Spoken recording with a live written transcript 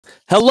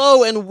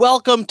Hello and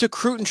welcome to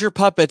Kreutinger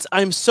Puppets.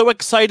 I'm so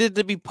excited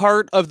to be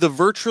part of the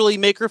Virtually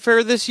Maker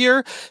Faire this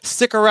year.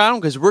 Stick around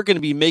because we're going to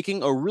be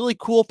making a really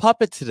cool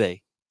puppet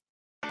today.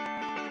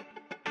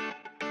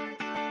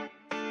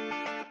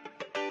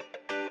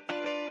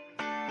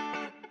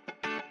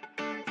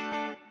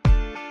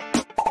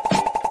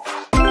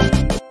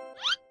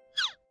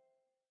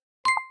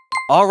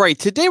 All right,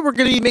 today we're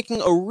going to be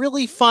making a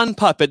really fun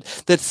puppet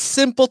that's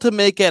simple to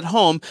make at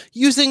home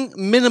using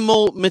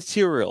minimal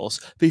materials.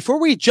 Before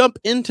we jump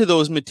into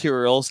those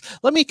materials,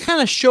 let me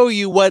kind of show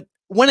you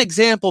one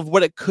example of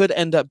what it could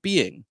end up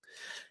being.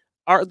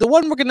 The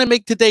one we're going to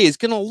make today is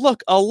going to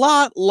look a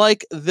lot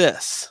like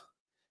this.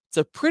 It's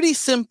a pretty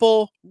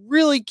simple,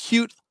 really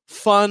cute,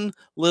 fun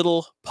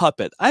little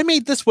puppet. I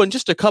made this one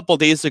just a couple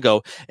days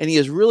ago, and he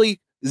has really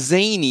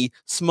zany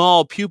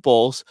small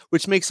pupils,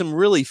 which makes him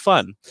really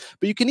fun.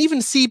 But you can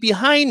even see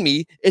behind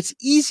me, it's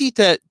easy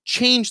to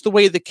change the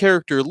way the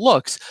character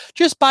looks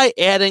just by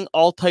adding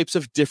all types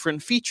of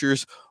different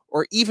features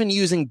or even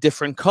using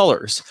different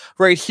colors.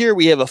 Right here,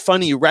 we have a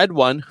funny red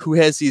one who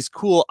has these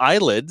cool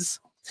eyelids.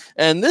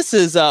 And this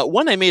is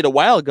one I made a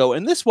while ago.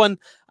 And this one,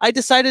 I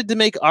decided to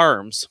make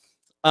arms.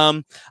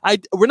 We're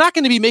not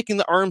going to be making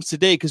the arms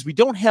today because we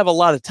don't have a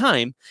lot of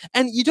time.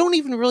 And you don't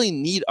even really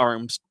need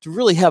arms to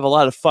really have a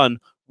lot of fun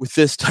with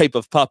this type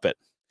of puppet.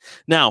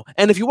 Now,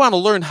 and if you want to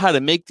learn how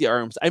to make the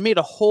arms, I made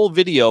a whole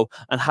video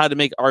on how to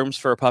make arms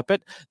for a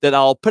puppet that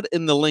I'll put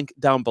in the link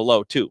down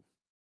below too.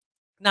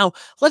 Now,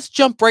 let's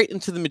jump right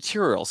into the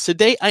materials.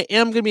 Today, I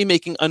am going to be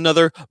making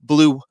another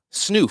blue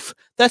snoof.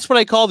 That's what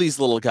I call these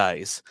little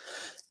guys.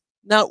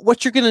 Now,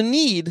 what you're going to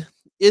need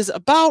is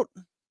about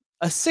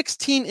a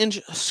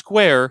 16-inch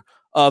square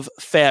of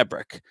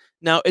fabric.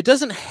 Now, it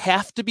doesn't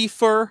have to be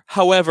fur.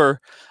 However,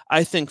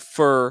 I think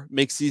fur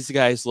makes these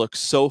guys look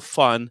so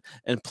fun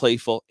and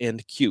playful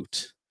and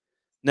cute.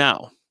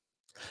 Now,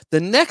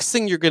 the next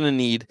thing you're going to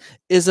need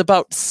is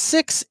about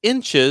 6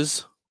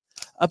 inches,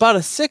 about a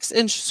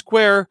 6-inch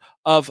square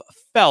of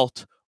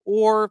felt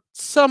or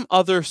some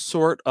other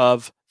sort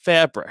of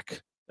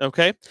fabric.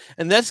 Okay,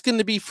 and that's going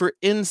to be for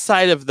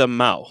inside of the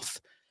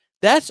mouth.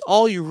 That's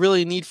all you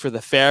really need for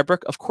the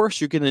fabric. Of course,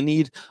 you're going to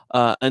need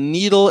a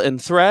needle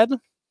and thread,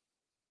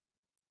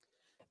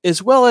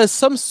 as well as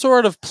some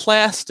sort of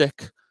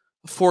plastic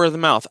for the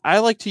mouth. I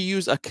like to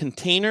use a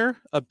container,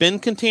 a bin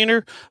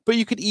container, but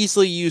you could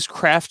easily use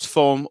craft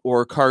foam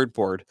or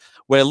cardboard.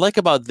 What I like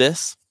about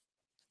this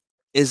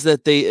is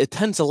that it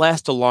tends to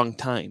last a long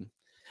time.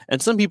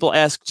 And some people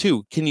ask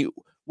too,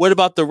 what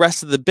about the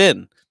rest of the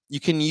bin? You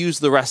can use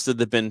the rest of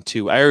the bin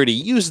too. I already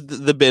used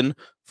the bin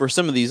for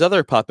some of these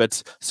other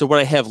puppets, so what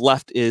I have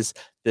left is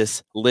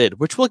this lid,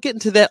 which we'll get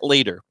into that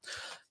later.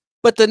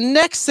 But the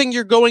next thing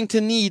you're going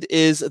to need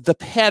is the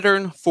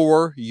pattern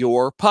for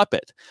your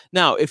puppet.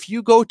 Now, if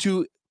you go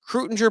to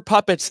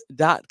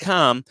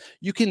KreutingerPuppets.com,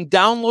 you can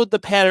download the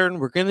pattern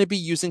we're going to be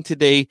using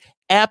today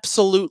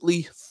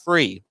absolutely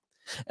free.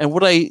 And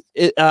what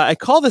I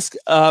call this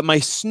my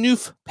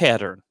snoof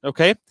pattern,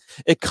 okay?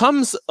 It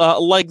comes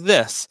like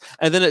this,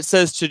 and then it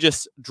says to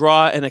just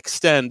draw and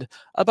extend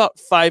about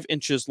 5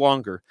 inches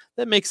longer.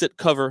 That makes it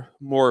cover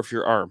more of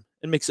your arm.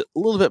 It makes it a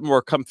little bit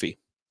more comfy.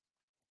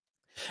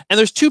 And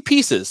there's 2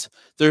 pieces.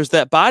 There's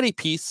that body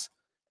piece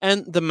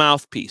and the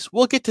mouth piece.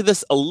 We'll get to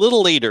this a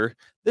little later.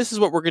 This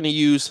is what we're going to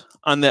use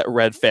on that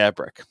red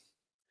fabric.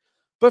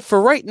 But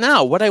for right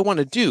now, what I want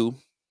to do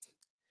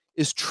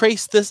is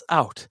trace this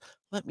out.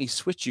 Let me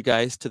switch you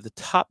guys to the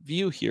top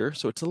view here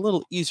so it's a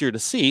little easier to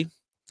see.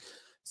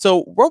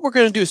 So what we're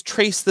going to do is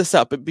trace this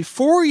up. But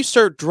before you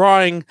start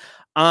drawing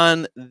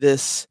on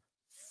this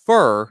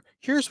fur,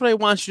 here's what I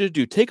want you to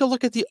do. Take a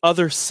look at the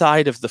other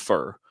side of the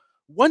fur.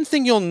 One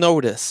thing you'll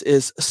notice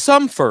is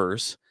some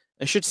furs,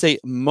 I should say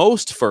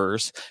most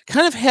furs,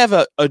 kind of have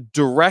a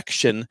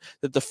direction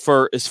that the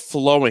fur is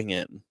flowing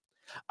in.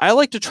 I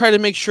like to try to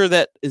make sure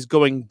that is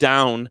going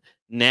down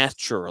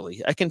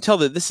naturally. I can tell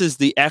that this is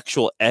the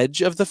actual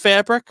edge of the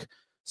fabric.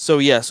 So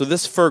yeah, so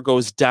this fur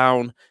goes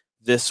down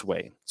this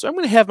way. So I'm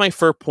going to have my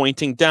fur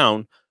pointing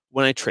down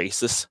when I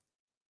trace this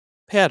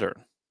pattern.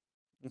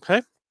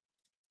 Okay.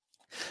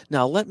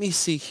 Now let me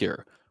see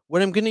here.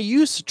 What I'm going to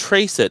use to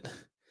trace it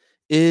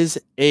is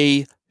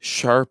a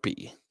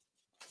Sharpie.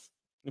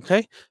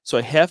 Okay. So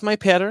I have my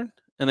pattern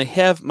and I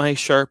have my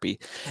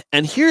Sharpie.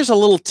 And here's a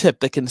little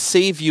tip that can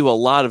save you a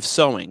lot of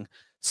sewing.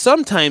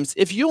 Sometimes,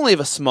 if you only have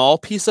a small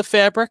piece of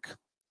fabric,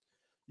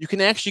 you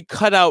can actually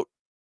cut out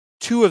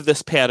 2 of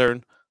this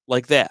pattern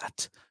like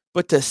that.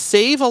 But to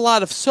save a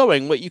lot of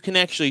sewing, what you can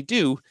actually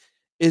do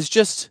is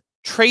just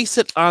trace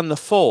it on the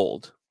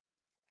fold.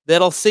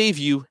 That'll save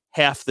you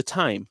half the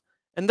time.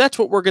 And that's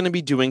what we're going to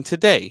be doing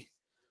today.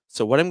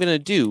 So what I'm going to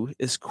do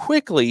is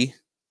quickly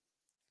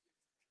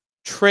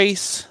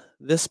trace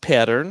this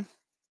pattern.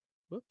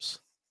 Whoops.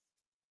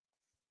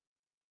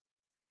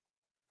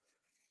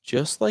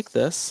 Just like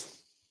this.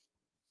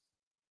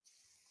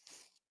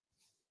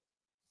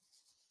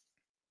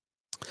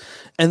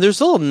 And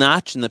there's a little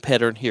notch in the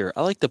pattern here.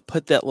 I like to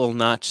put that little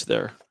notch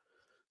there.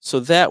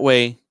 So that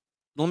way,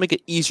 it'll make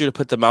it easier to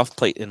put the mouth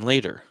plate in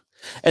later.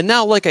 And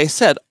now, like I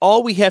said,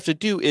 all we have to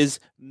do is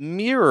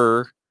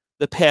mirror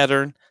the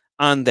pattern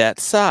on that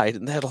side,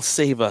 and that'll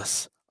save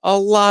us a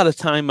lot of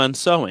time on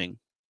sewing.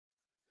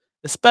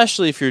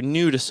 Especially if you're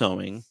new to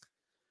sewing,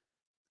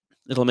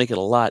 it'll make it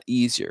a lot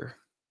easier.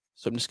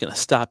 So I'm just going to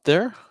stop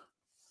there,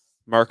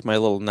 mark my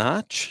little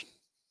notch,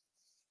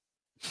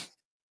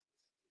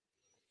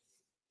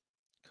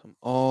 come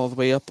all the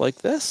way up like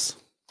this,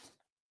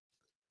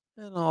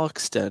 and I'll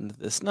extend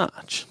this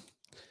notch,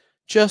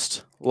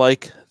 just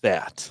like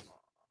that.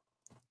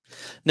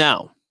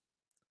 Now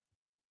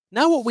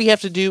what we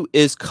have to do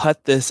is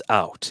cut this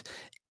out.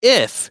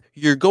 If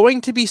you're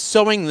going to be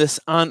sewing this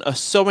on a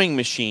sewing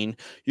machine,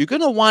 you're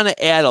going to want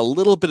to add a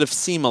little bit of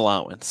seam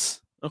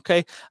allowance.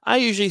 Okay, I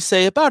usually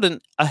say about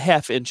a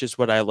half inch is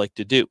what I like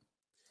to do.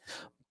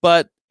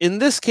 But in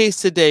this case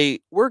today,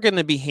 we're going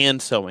to be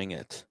hand sewing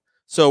it.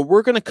 So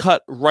we're going to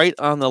cut right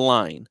on the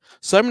line.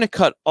 So I'm going to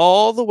cut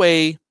all the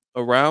way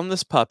around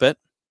this puppet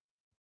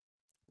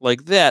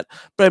like that,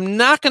 but I'm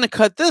not going to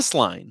cut this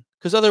line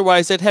because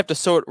otherwise I'd have to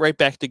sew it right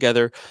back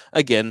together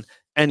again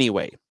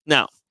anyway.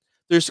 Now,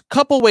 there's a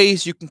couple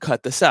ways you can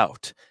cut this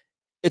out.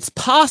 It's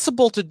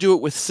possible to do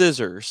it with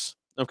scissors,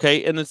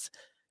 okay?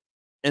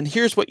 And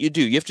here's what you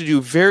do. You have to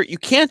do you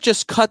can't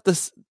just cut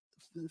this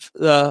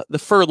the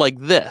fur like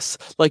this,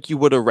 like you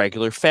would a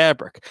regular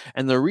fabric.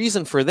 And the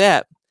reason for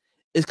that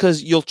is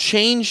because you'll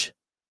change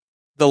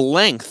the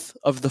length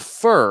of the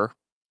fur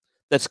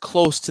that's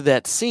close to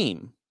that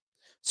seam.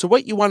 So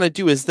what you want to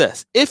do is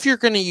this. If you're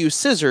going to use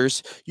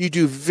scissors, you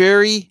do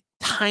very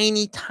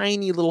tiny,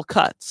 tiny little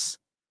cuts.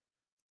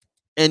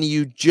 And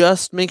you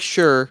just make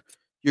sure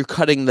you're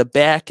cutting the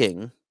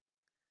backing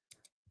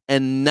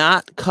and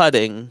not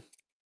cutting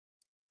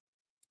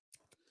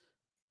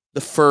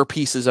the fur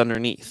pieces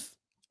underneath.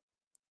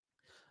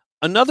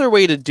 Another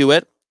way to do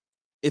it,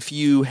 if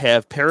you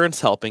have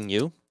parents helping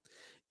you,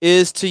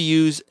 is to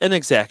use an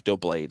X-Acto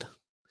blade.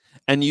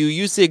 And you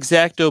use the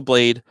X-Acto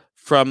blade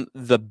from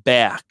the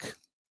back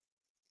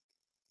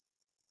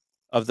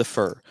of the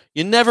fur.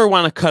 You never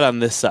want to cut on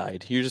this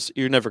side.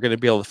 You're never going to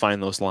be able to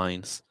find those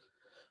lines.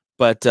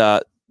 But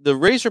the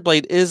razor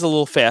blade is a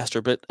little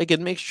faster, but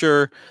again, make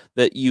sure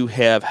that you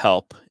have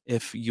help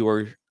if you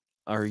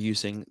are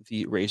using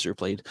the razor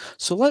blade.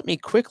 So let me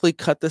quickly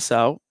cut this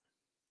out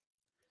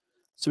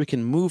so we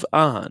can move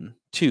on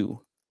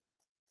to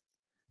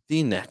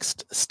the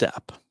next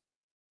step.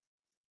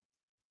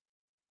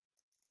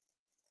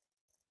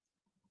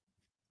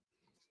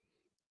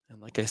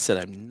 And like I said,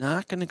 I'm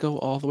not going to go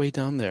all the way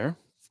down there.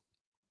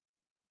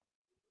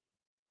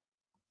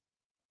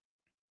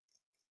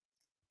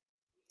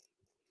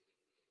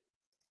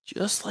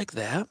 Just like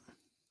that.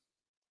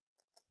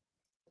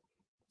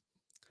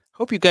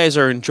 Hope you guys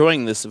are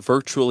enjoying this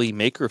Virtually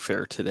Maker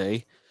Faire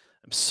today.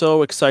 I'm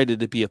so excited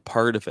to be a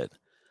part of it.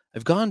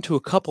 I've gone to a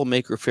couple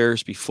Maker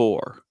Fairs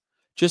before.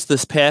 Just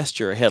this past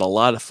year, I had a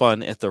lot of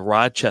fun at the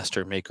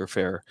Rochester Maker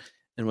Faire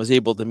and was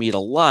able to meet a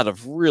lot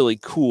of really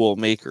cool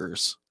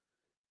makers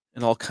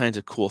and all kinds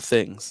of cool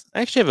things. I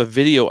actually have a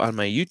video on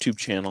my YouTube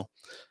channel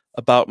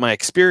about my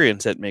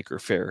experience at Maker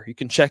Faire. You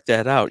can check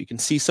that out. You can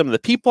see some of the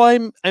people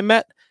I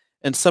met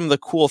and some of the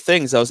cool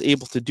things I was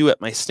able to do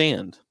at my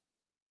stand.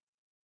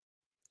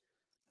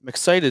 I'm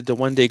excited to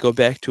one day go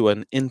back to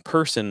an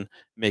in-person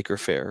Maker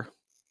Faire.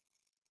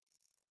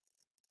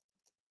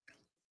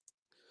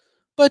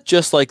 But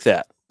just like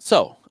that.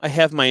 So I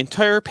have my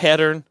entire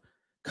pattern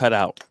cut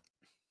out.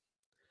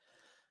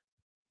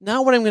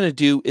 Now what I'm going to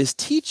do is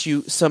teach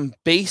you some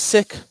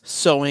basic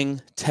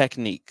sewing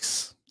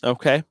techniques.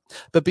 Okay?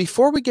 But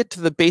before we get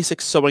to the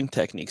basic sewing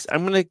techniques,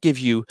 I'm going to give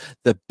you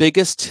the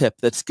biggest tip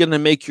that's going to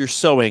make your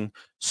sewing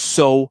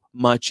so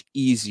much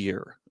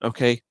easier.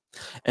 Okay?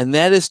 And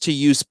that is to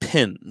use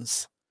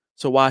pins.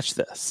 So watch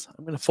this.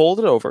 I'm going to fold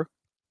it over.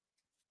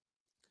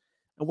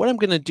 And what I'm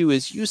going to do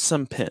is use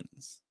some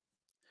pins.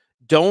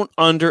 Don't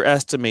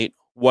underestimate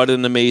what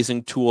an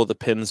amazing tool the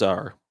pins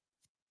are.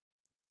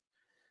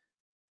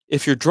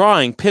 If you're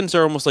drawing, pins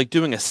are almost like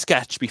doing a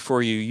sketch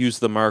before you use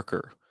the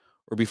marker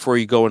or before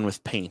you go in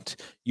with paint.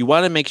 You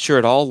want to make sure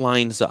it all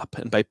lines up.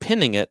 And by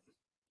pinning it,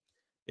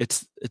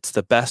 it's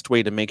the best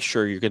way to make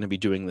sure you're going to be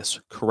doing this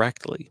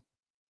correctly.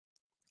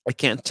 I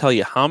can't tell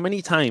you how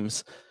many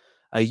times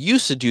I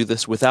used to do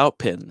this without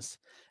pins,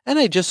 and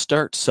I just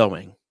start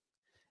sewing.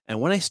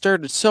 And when I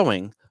started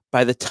sewing,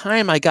 by the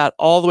time I got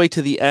all the way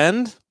to the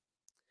ends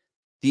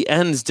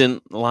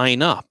didn't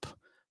line up.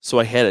 So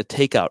I had to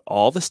take out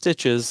all the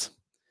stitches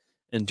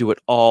and do it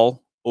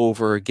all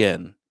over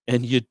again.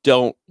 And you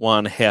don't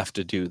want to have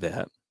to do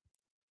that.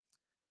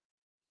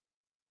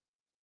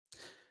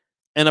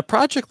 And a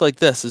project like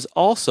this is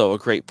also a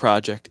great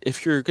project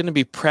if you're going to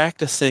be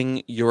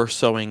practicing your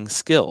sewing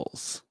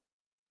skills,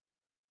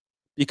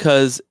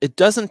 because it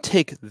doesn't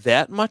take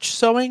that much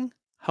sewing.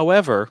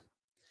 However,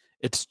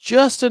 it's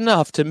just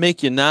enough to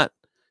make you not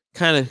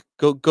kind of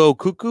go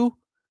cuckoo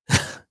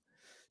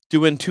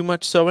doing too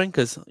much sewing,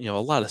 because a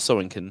lot of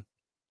sewing can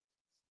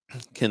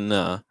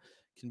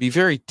be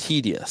very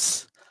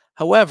tedious.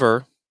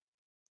 However,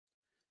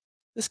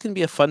 This can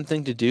be a fun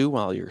thing to do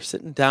while you're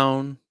sitting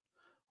down,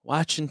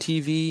 watching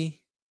TV,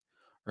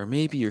 or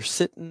maybe you're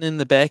sitting in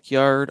the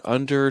backyard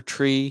under a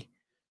tree,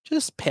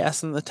 just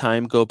passing the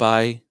time go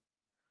by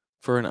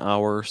for an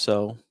hour or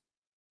so,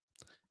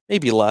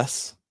 maybe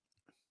less,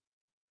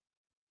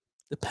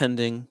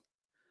 depending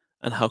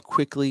on how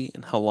quickly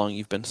and how long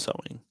you've been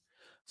sewing.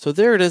 So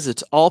there it is,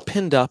 it's all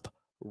pinned up,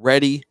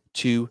 ready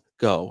to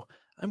go.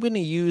 I'm going to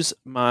use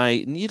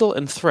my needle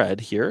and thread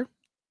here.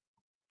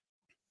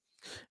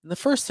 And the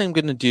first thing I'm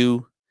going to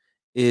do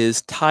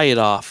is tie it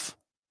off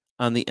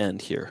on the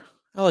end here.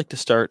 I like to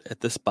start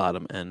at this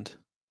bottom end.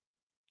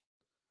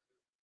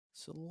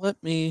 So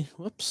let me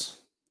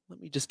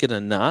just get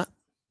a knot.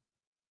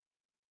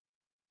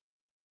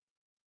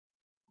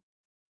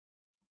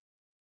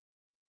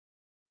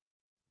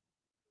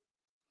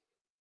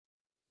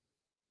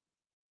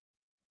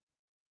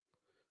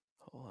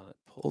 Hold on, it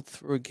pulled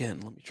through again.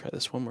 Let me try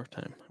this one more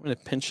time. I'm going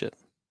to pinch it.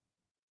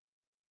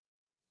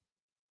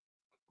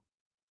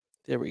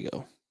 There we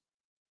go.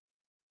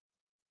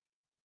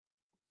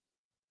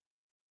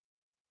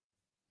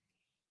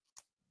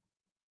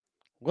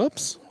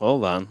 Whoops,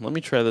 hold on. Let me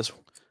try this.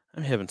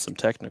 I'm having some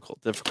technical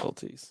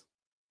difficulties.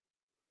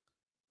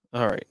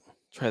 All right,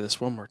 try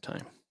this one more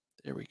time.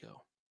 There we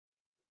go.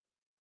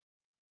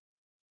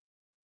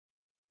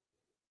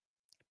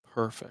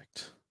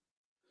 Perfect.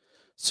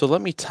 So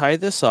let me tie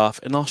this off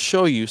and I'll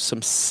show you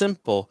some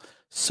simple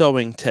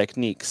sewing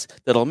techniques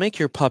that'll make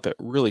your puppet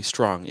really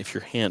strong if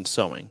you're hand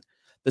sewing.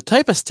 The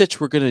type of stitch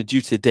we're going to do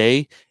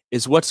today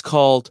is what's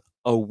called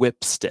a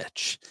whip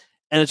stitch.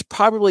 And it's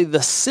probably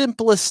the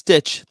simplest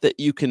stitch that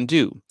you can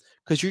do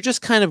because you're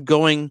just kind of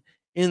going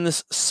in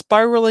this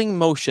spiraling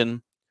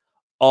motion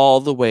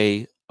all the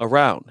way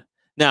around.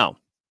 Now,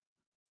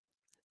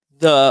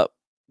 the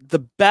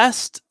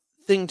best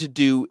thing to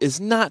do is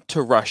not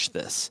to rush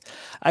this.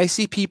 I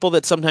see people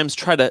that sometimes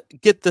try to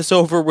get this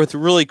over with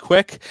really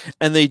quick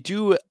and they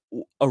do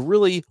a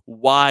really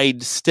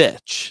wide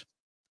stitch.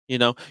 You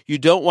know, you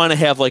don't want to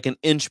have like an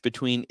inch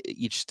between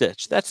each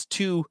stitch. That's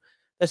too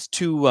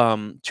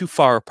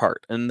far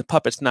apart and the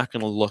puppet's not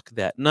going to look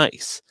that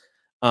nice.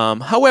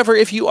 However,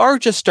 if you are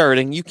just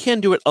starting, you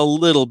can do it a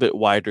little bit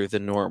wider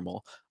than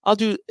normal. I'll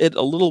do it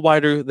a little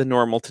wider than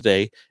normal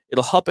today.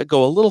 It'll help it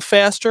go a little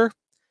faster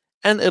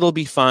and it'll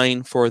be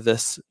fine for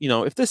this. You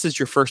know, if this is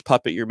your first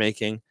puppet you're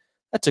making,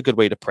 that's a good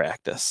way to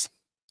practice.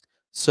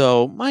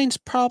 So mine's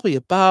probably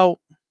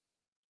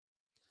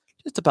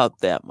just about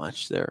that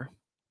much there.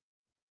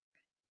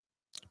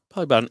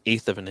 Probably about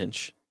 1/8 of an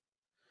inch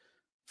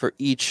for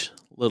each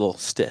little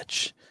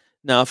stitch.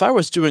 Now, if I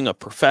was doing a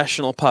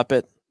professional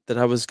puppet that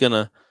I was going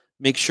to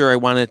make sure I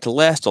wanted it to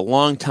last a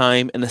long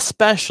time, and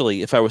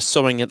especially if I was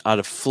sewing it out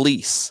of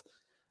fleece,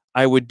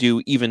 I would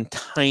do even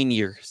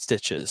tinier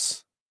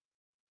stitches.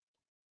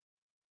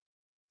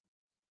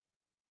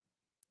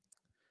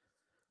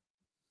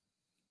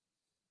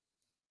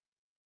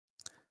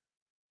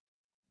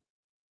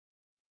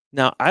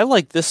 Now, I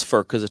like this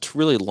fur because it's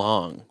really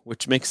long,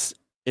 which makes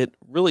it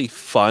really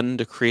fun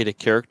to create a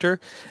character,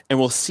 and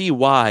we'll see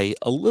why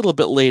a little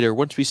bit later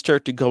once we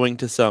start to go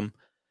into some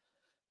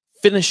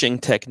finishing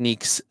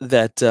techniques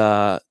that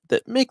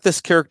that make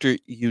this character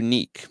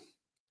unique.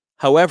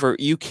 However,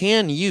 you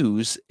can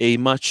use a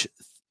much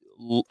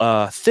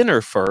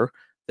thinner fur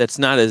that's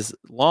not as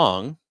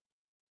long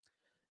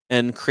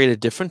and create a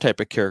different type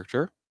of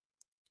character.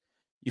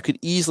 You could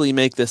easily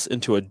make this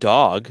into a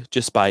dog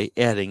just by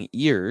adding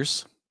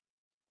ears.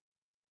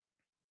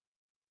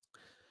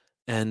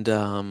 And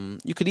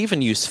you could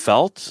even use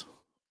felt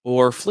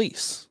or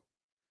fleece.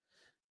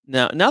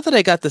 Now that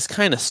I got this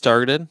kind of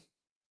started,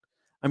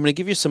 I'm going to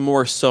give you some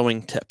more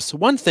sewing tips.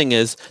 One thing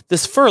is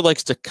this fur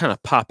likes to kind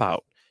of pop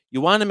out.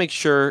 You want to make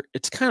sure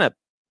it's kind of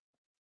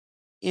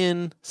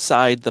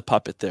inside the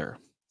puppet there.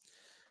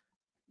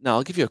 Now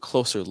I'll give you a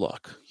closer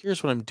look.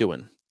 Here's what I'm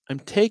doing. I'm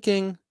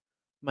taking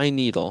my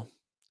needle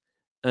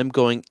and I'm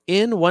going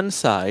in one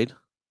side,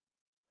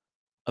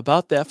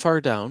 about that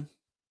far down,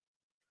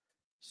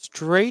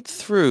 straight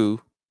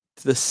through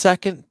to the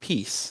second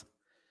piece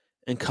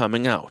and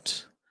coming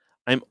out.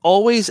 I'm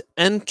always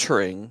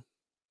entering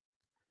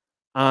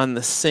on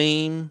the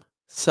same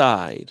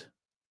side.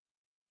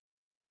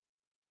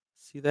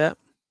 See that?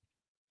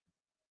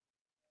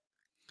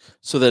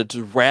 So that it's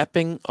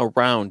wrapping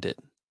around it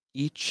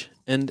each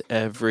and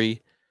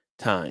every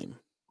time.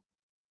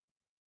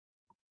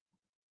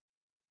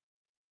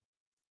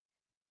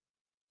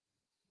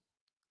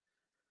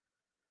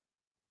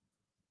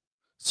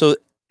 So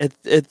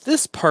at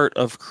this part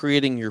of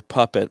creating your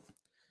puppet,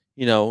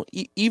 you know,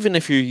 even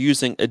if you're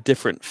using a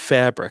different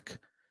fabric,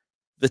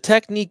 the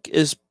technique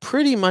is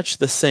pretty much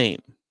the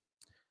same.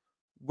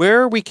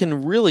 Where we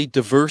can really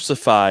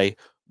diversify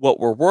what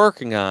we're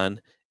working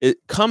on,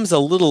 it comes a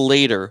little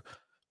later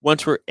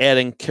once we're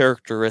adding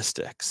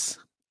characteristics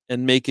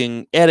and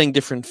adding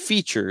different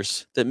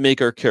features that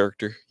make our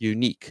character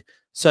unique,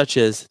 such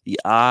as the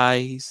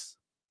eyes.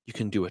 You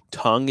can do a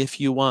tongue if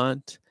you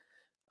want.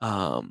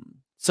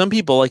 Some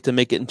people like to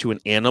make it into an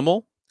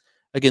animal.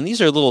 Again,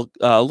 these are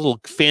little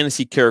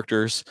fantasy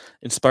characters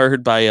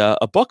inspired by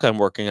a book I'm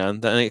working on.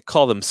 That I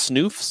call them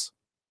snoofs,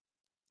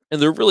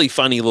 and they're really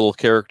funny little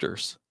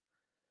characters.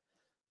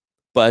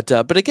 But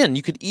again,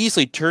 you could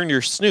easily turn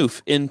your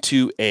snoof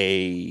into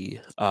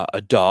a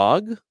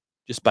dog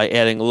just by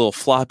adding a little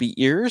floppy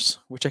ears,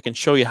 which I can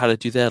show you how to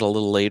do that a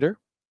little later.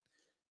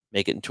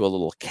 Make it into a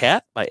little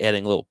cat by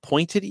adding little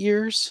pointed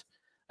ears.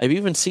 I've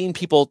even seen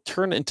people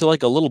turn it into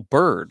like a little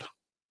bird.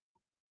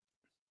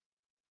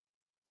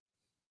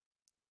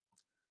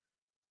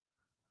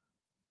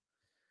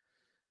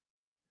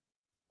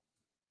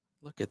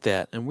 Look at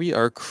that. And we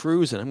are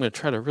cruising. I'm going to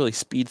try to really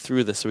speed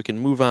through this so we can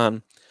move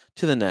on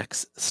to the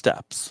next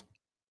steps.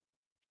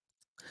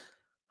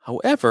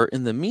 However,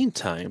 in the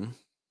meantime,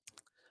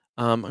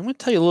 I'm going to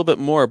tell you a little bit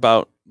more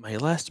about my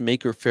last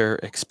Maker Faire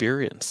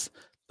experience.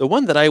 The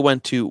one that I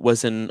went to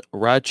was in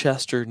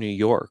Rochester, New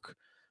York,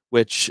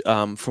 which,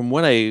 from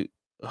what I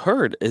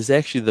heard, is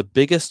actually the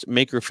biggest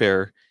Maker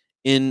Faire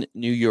in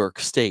New York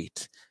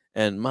State.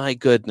 And my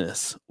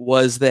goodness,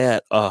 was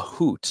that a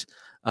hoot!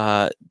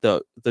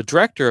 The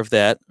director of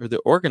that, or the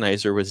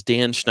organizer, was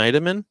Dan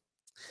Schneiderman,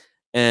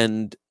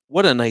 and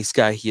what a nice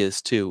guy he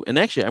is too. And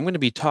actually, I'm going to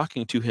be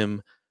talking to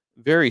him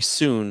very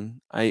soon.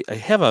 I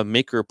have a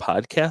Maker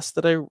podcast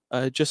that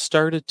I just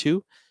started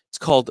too. It's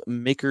called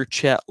Maker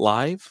Chat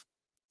Live,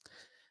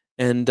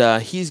 and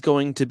he's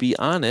going to be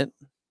on it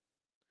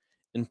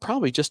in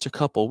probably just a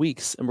couple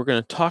weeks, and we're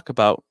going to talk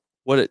about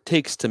what it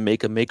takes to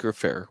make a Maker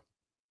Faire.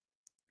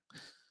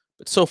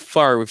 But so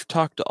far, we've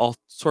talked to all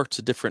sorts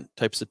of different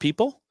types of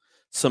people,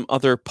 some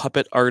other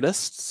puppet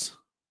artists.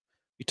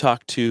 We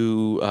talked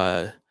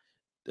to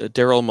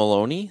Daryl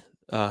Maloney,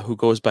 who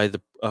goes by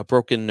the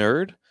Broken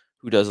Nerd,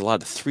 who does a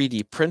lot of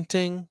 3D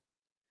printing.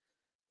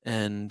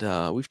 And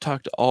we've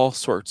talked to all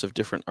sorts of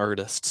different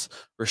artists.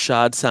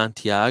 Rashad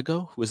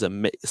Santiago, who is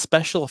a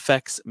special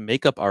effects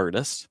makeup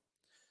artist,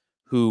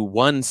 who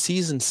won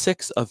season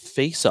 6 of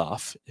Face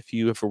Off. If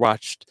you ever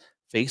watched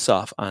Face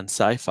Off on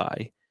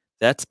Sci-Fi,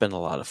 that's been a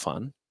lot of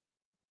fun.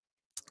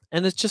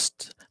 And it's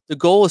just, the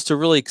goal is to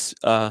really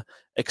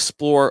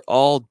explore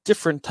all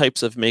different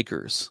types of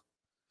makers.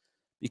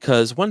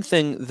 Because one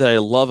thing that I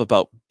love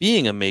about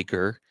being a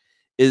maker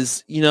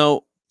is,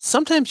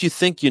 sometimes you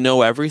think you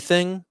know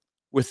everything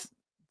with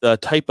the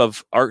type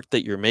of art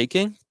that you're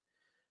making,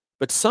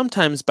 but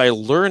sometimes by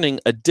learning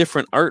a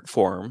different art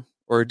form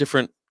or a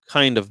different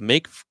kind of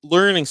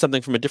learning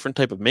something from a different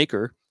type of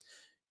maker,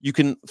 you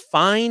can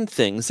find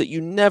things that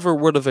you never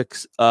would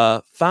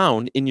have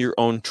found in your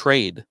own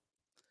trade.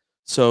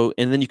 So,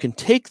 and then you can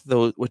take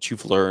what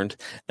you've learned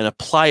and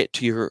apply it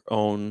to your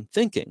own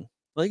thinking.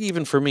 Like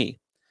even for me,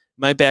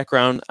 my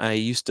background, I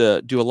used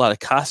to do a lot of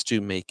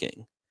costume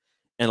making,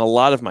 and a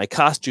lot of my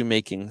costume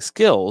making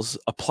skills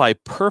apply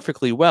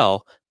perfectly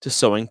well to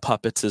sewing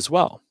puppets as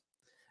well.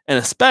 And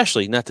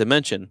especially, not to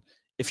mention,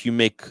 if you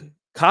make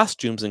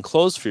costumes and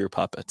clothes for your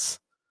puppets.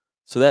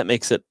 So that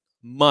makes it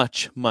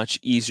much, much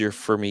easier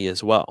for me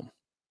as well.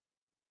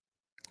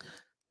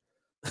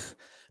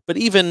 But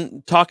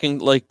even talking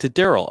like to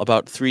Daryl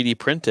about 3D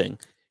printing,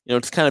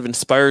 it's kind of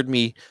inspired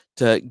me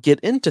to get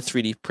into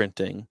 3D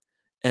printing.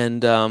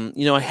 And,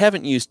 I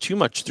haven't used too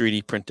much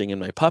 3D printing in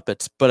my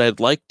puppets, but I'd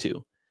like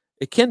to.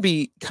 It can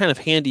be kind of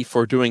handy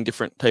for doing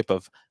different type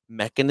of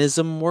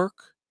mechanism work.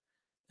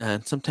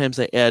 And sometimes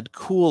I add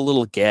cool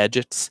little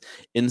gadgets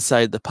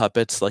inside the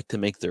puppets, like to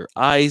make their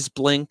eyes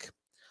blink.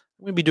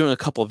 I'm going to be doing a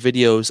couple of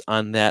videos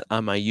on that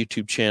on my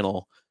YouTube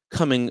channel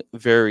coming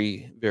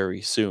very,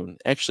 very soon.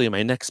 Actually,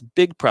 my next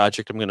big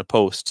project I'm going to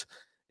post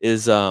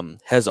is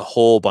has a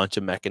whole bunch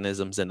of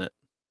mechanisms in it.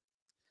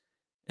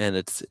 And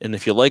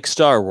if you like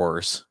Star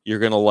Wars, you're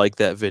going to like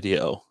that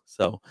video.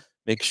 So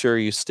make sure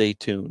you stay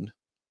tuned.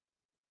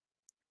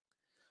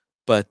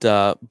 But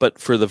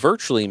for the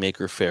Virtually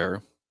Maker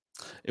Faire,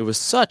 it was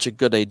such a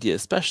good idea,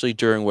 especially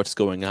during what's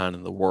going on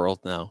in the world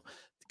now,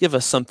 to give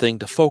us something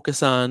to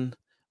focus on,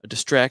 a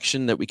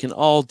distraction that we can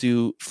all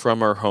do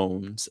from our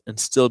homes and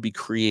still be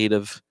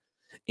creative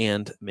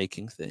and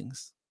making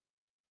things.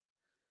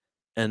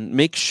 And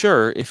make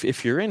sure,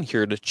 if you're in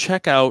here, to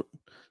check out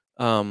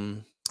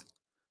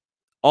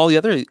all the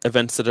other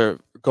events that are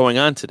going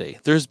on today.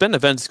 There's been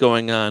events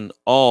going on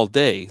all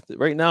day.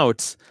 Right now,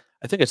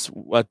 I think it's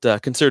what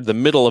considered the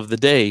middle of the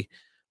day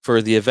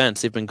for the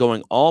events. They've been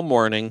going all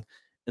morning,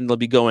 and they'll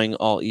be going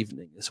all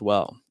evening as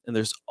well. And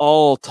there's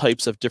all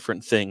types of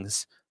different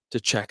things to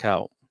check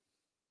out.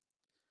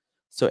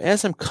 So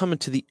as I'm coming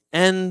to the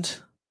end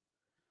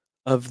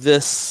of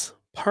this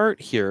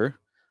part here,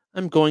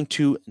 I'm going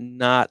to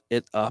knot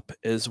it up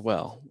as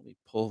well. Let me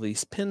pull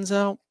these pins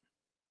out.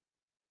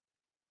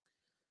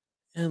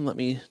 And let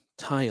me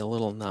tie a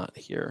little knot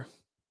here.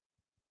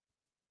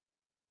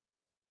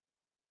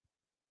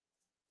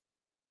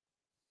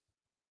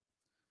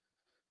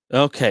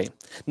 Okay,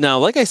 now,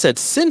 like I said,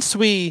 since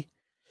we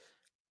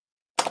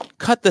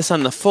cut this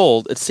on the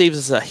fold, it saves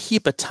us a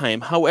heap of time.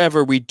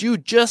 However, we do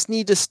just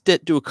need to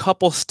do a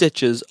couple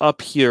stitches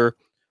up here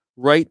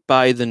right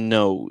by the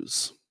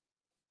nose.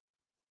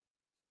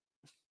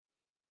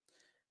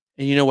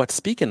 And you know what?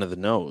 Speaking of the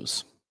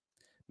nose,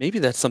 maybe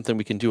that's something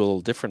we can do a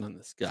little different on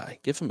this guy.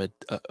 Give him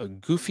a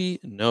goofy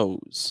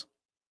nose.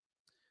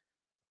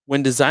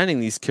 When designing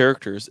these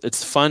characters,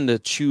 it's fun to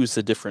choose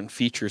the different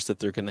features that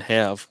they're going to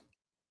have.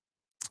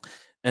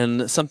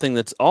 And something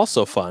that's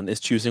also fun is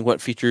choosing what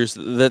features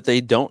that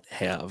they don't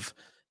have.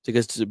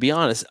 Because to be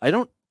honest, I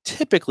don't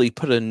typically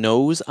put a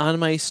nose on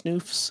my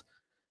snoofs,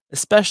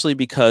 especially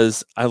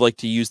because I like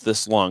to use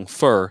this long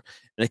fur,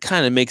 and it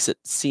kind of makes it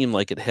seem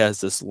like it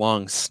has this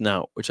long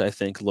snout, which I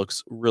think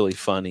looks really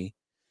funny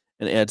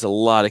and adds a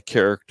lot of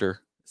character,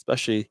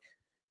 especially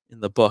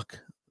in the book.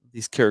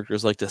 These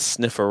characters like to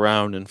sniff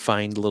around and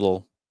find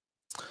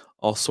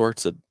all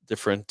sorts of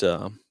different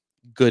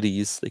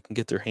goodies they can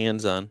get their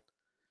hands on.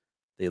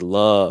 They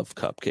love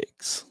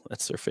cupcakes.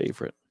 That's their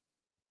favorite.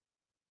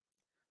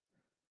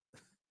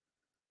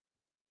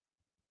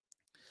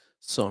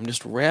 So I'm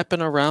just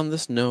wrapping around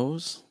this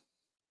nose.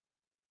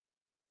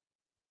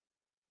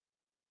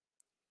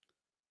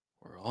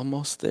 We're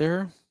almost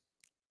there.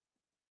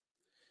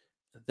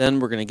 Then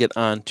we're going to get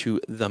on to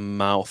the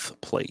mouth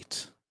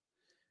plate.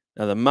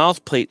 Now, the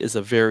mouth plate is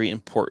a very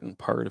important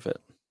part of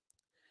it.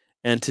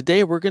 And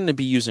today we're going to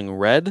be using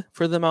red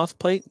for the mouth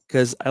plate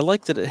because I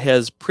like that it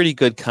has pretty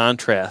good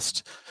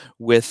contrast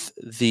with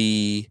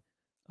the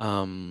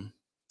blue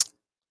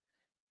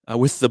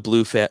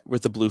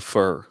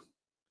fur.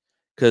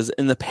 Because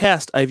in the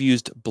past I've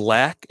used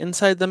black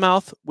inside the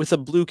mouth with a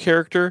blue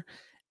character,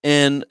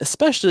 and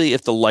especially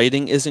if the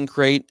lighting isn't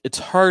great, it's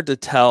hard to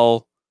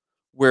tell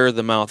where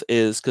the mouth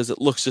is because it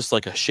looks just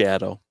like a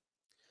shadow.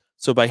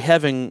 So by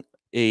having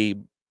a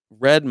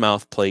red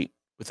mouth plate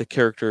with a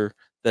character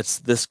that's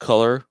this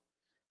color,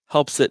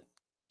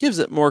 gives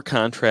it more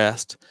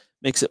contrast,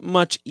 makes it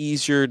much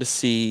easier to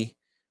see,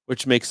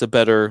 which makes a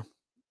better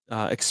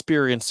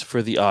experience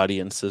for the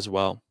audience as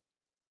well.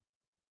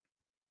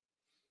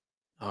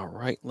 All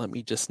right, let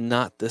me just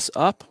knot this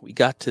up. We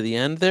got to the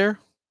end there.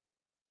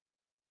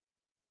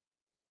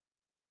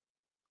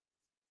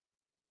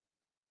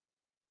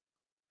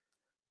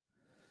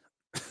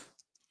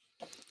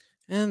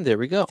 And there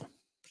we go.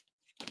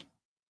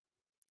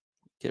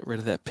 Get rid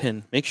of that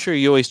pin. Make sure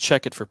you always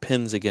check it for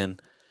pins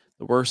again.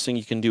 The worst thing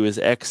you can do is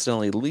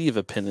accidentally leave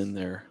a pin in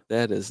there.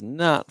 That is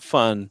not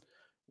fun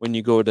when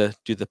you go to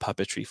do the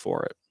puppetry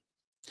for it.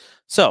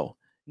 So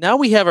now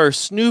we have our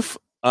snoof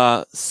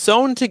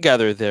sewn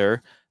together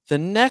there. The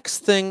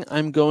next thing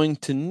I'm going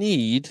to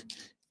need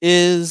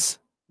is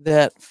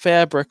that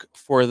fabric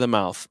for the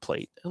mouth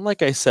plate. And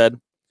like I said,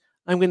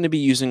 I'm going to be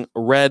using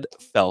red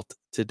felt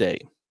today.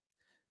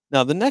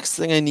 Now the next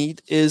thing I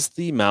need is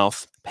the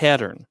mouth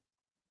pattern,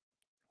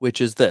 which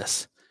is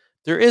this.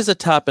 There is a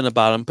top and a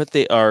bottom, but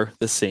they are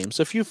the same.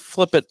 So if you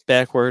flip it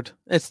backward,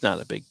 it's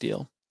not a big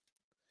deal.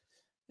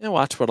 And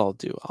watch what I'll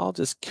do. I'll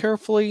just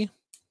carefully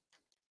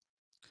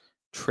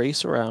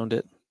trace around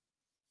it,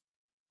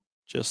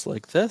 just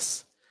like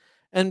this.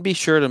 And be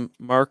sure to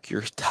mark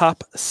your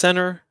top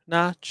center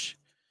notch,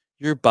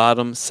 your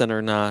bottom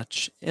center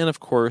notch, and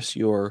of course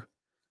your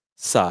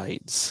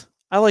sides.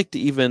 I like to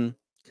even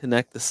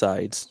connect the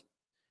sides.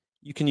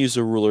 You can use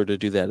a ruler to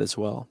do that as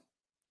well.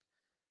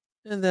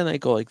 And then I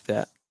go like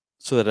that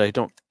so that I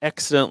don't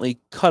accidentally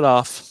cut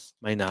off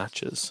my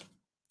notches.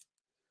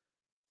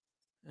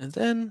 And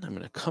then I'm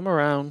going to come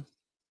around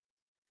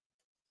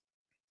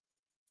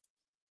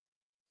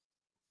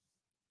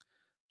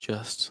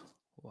just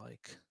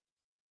like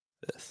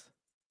this.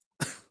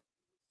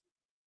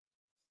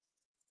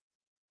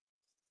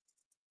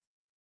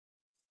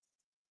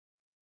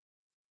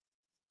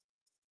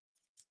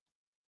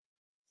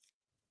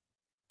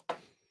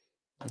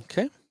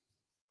 Okay.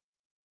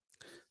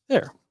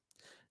 There.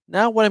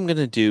 Now what I'm going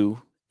to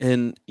do,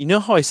 and you know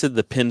how I said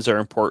the pins are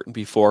important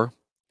before?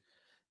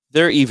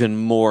 They're even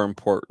more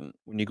important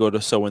when you go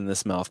to sew in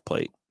this mouth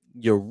plate.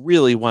 You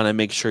really want to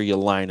make sure you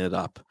line it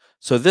up.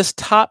 So this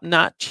top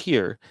notch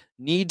here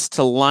needs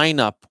to line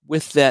up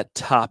with that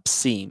top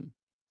seam.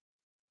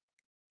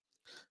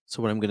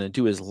 So what I'm going to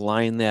do is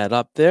line that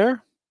up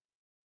there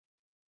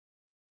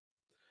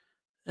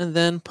and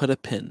then put a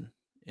pin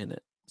in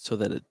it so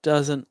that it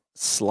doesn't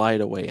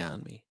slide away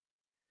on me.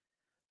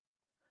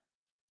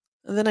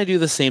 And then I do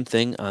the same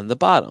thing on the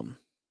bottom.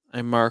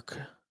 I mark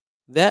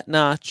that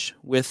notch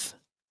with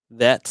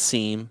that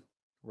seam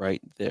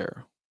right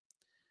there.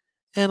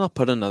 And I'll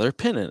put another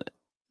pin in it.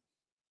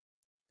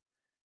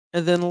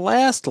 And then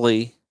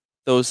lastly,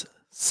 those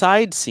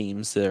side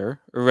seams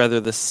there, or rather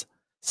the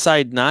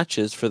side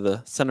notches for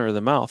the center of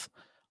the mouth,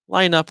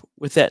 line up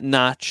with that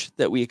notch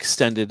that we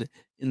extended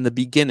in the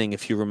beginning,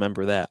 if you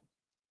remember that.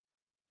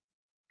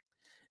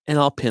 And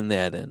I'll pin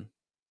that in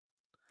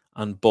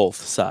on both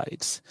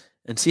sides.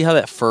 And see how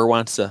that fur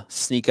wants to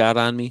sneak out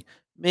on me?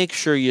 Make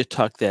sure you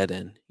tuck that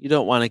in. You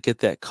don't want to get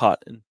that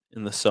caught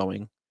in the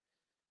sewing.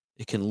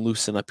 It can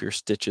loosen up your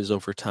stitches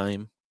over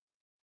time.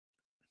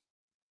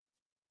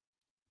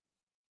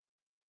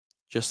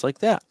 Just like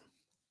that.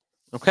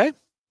 Okay?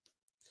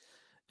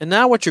 And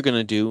now what you're going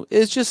to do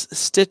is just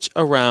stitch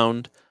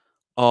around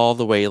all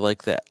the way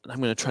like that. And I'm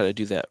going to try to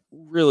do that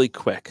really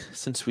quick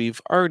since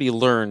we've already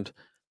learned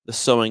the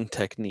sewing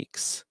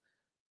techniques.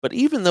 But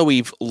even though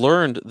we've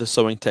learned the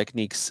sewing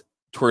techniques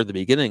toward the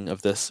beginning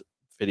of this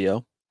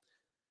video,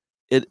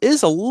 it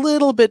is a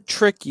little bit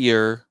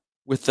trickier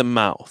with the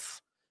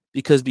mouth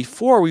because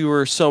before we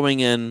were sewing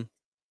in,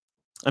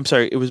 I'm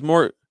sorry, it was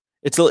more,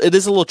 it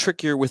is a little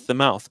trickier with the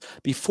mouth.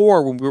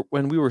 Before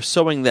when we were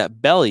sewing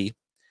that belly,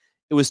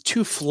 it was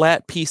two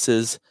flat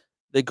pieces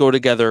that go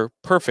together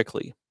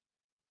perfectly.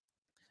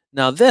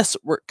 Now this,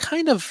 we're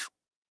kind of,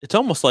 it's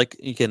almost like,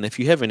 again, if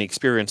you have any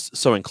experience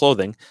sewing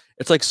clothing,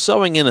 it's like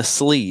sewing in a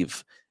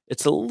sleeve.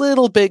 It's a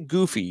little bit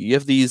goofy. You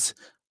have these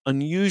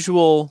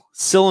unusual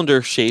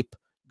cylinder shape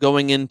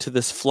going into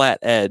this flat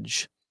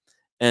edge.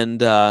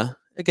 And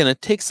again,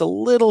 it takes a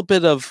little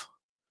bit of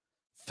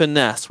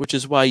finesse, which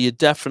is why you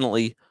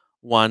definitely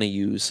want to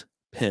use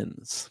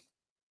pins.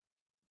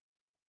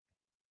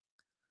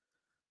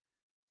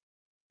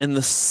 And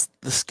the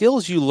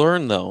skills you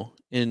learn, though,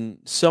 in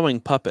sewing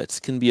puppets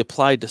can be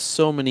applied to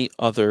so many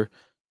other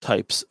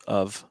types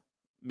of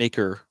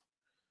maker,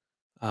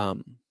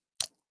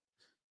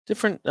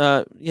 different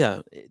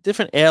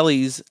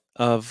alleys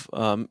of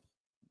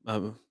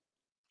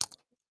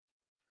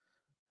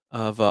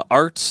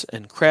arts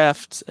and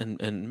crafts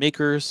and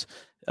makers.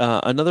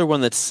 Another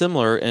one that's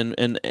similar,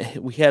 and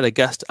we had a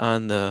guest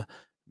on the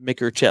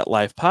Maker Chat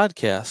Live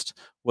podcast,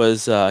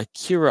 was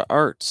Kira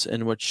Arts,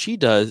 and what she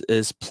does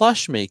is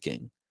plush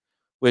making,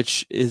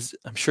 which is,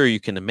 I'm sure you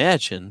can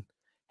imagine,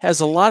 has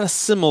a lot of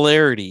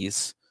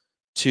similarities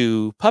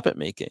to puppet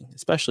making,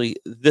 especially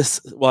this,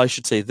 well, I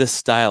should say this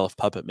style of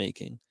puppet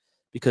making,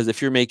 because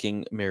if you're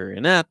making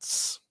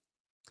marionettes,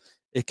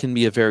 it can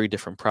be a very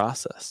different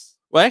process.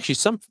 Well, actually,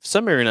 some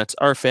marionettes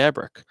are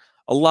fabric.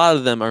 A lot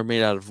of them are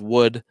made out of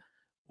wood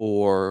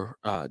or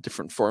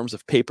different forms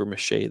of paper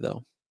mache,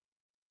 though.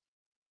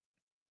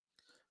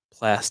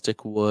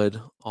 Plastic, wood,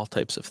 all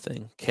types of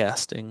thing,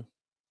 casting.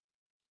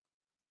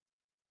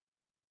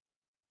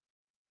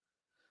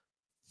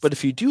 But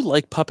if you do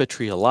like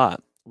puppetry a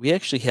lot, we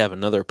actually have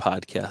another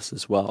podcast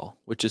as well,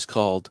 which is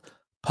called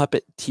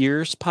Puppet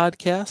Tears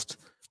Podcast.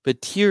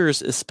 But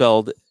tears is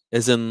spelled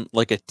as in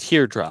like a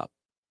teardrop.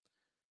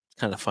 It's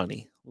kind of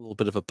funny. A little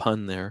bit of a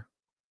pun there.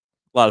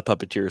 A lot of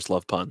puppeteers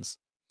love puns.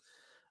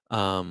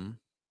 And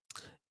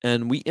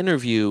we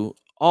interview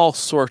all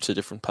sorts of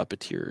different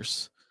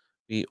puppeteers.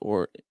 We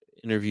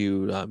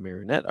interview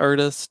marionette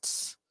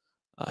artists,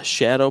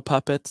 shadow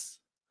puppets,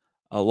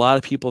 a lot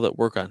of people that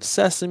work on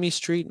Sesame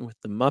Street and with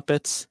the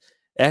Muppets.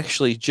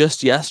 Actually,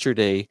 just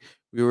yesterday,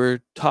 we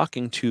were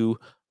talking to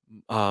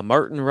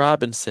Martin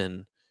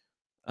Robinson,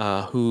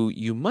 who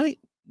you might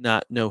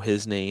not know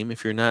his name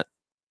if you're not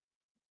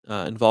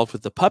involved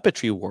with the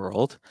puppetry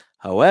world.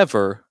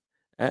 However,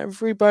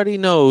 everybody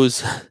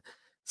knows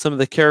some of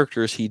the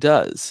characters he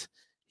does.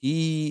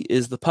 He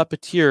is the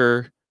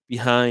puppeteer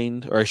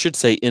behind, or I should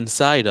say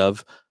inside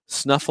of,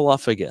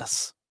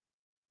 Snuffleupagus.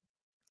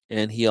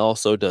 And he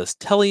also does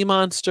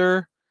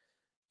Telemonster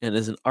and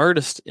is an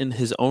artist in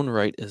his own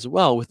right as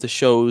well with the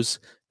shows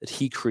that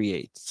he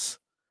creates.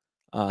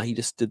 He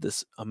just did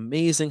this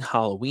amazing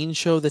Halloween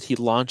show that he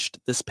launched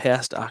this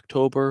past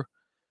October,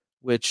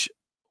 which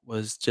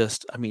was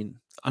just, I mean,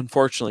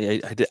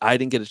 unfortunately, I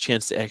didn't get a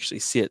chance to actually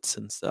see it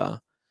since I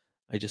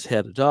just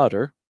had a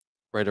daughter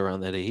right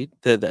around that age,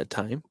 that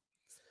time.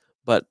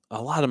 But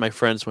a lot of my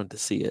friends went to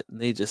see it,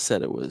 and they just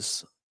said it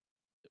was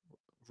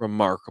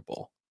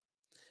remarkable.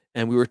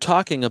 And we were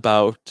talking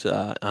about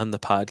on the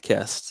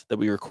podcast that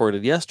we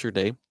recorded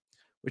yesterday,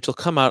 which will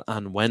come out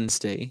on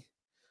Wednesday.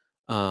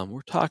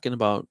 We're talking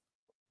about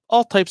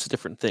all types of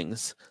different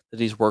things that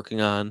he's working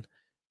on.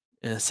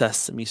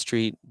 Sesame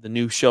Street, the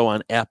new show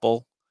on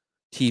Apple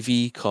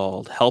TV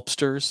called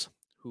Helpsters,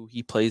 who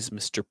he plays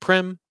Mr.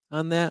 Prim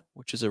on that,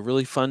 which is a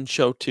really fun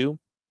show too.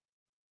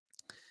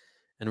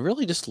 And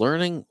really just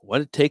learning what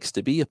it takes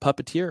to be a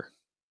puppeteer.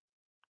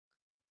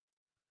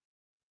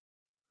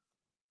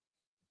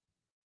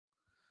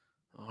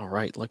 All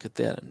right, look at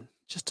that. I'm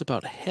just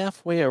about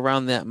halfway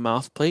around that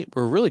mouth plate.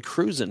 We're really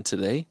cruising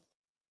today.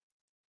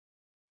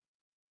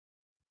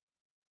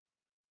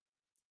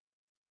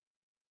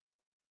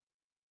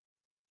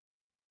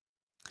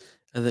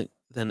 And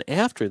then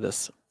after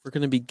this, we're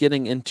going to be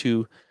getting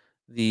into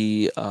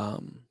the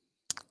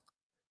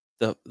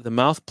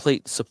mouth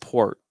plate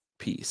support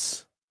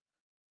piece,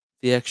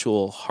 the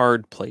actual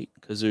hard plate,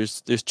 because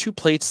there's two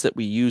plates that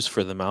we use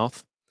for the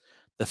mouth,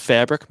 the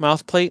fabric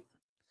mouth plate,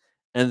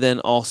 and then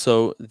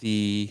also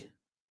the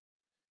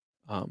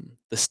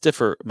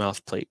stiffer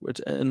mouth plate.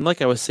 And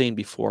like I was saying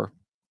before,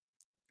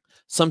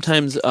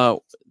 sometimes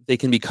they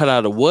can be cut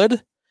out of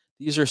wood.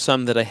 These are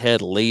some that I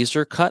had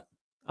laser cut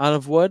out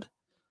of wood.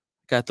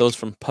 Got those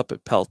from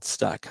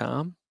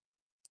puppetpelts.com.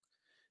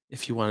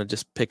 If you want to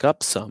just pick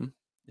up some,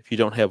 if you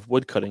don't have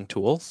wood cutting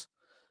tools.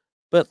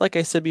 But like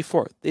I said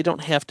before, they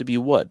don't have to be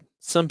wood.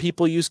 Some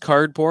people use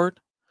cardboard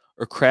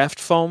or craft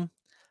foam.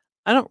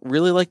 I don't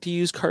really like to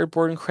use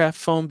cardboard and craft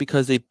foam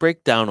because they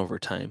break down over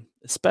time,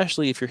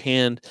 especially if your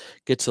hand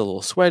gets a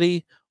little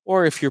sweaty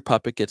or if your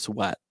puppet gets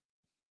wet,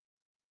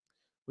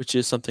 which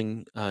is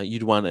something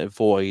you'd want to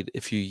avoid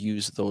if you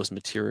use those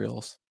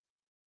materials.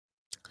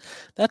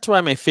 That's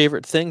why my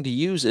favorite thing to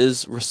use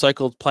is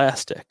recycled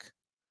plastic,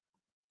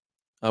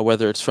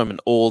 whether it's from an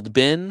old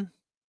bin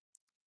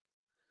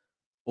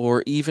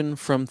or even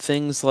from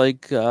things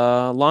like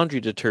a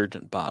laundry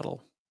detergent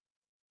bottle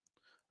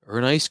or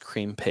an ice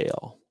cream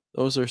pail.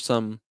 Those are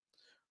some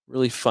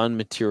really fun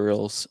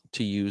materials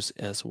to use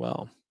as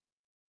well.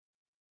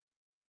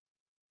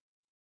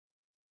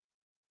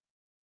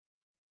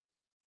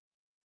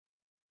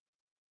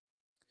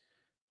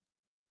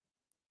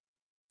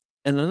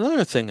 And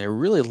another thing I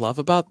really love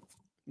about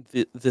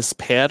this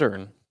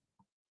pattern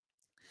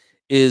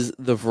is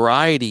the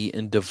variety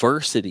and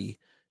diversity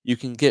you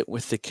can get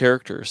with the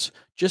characters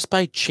just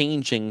by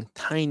changing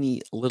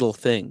tiny little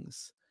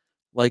things.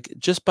 Like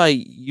just by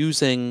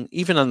using,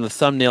 even on the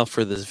thumbnail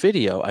for this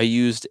video, I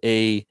used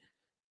a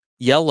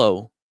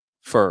yellow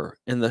fur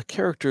and the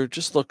character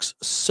just looks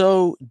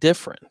so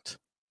different.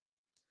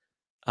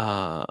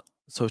 Uh,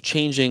 so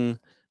changing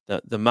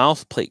the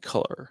mouth plate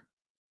color,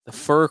 the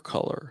fur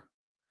color,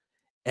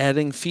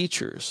 adding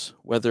features,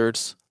 whether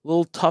it's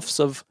little tufts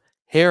of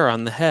hair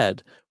on the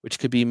head, which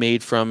could be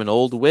made from an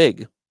old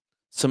wig,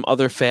 some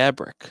other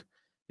fabric,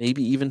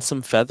 maybe even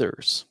some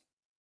feathers,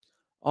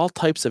 all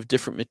types of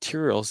different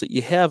materials that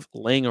you have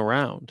laying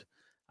around.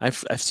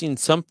 I've seen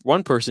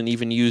one person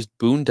even used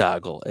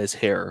boondoggle as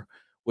hair,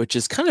 which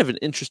is kind of an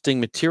interesting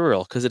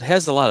material because it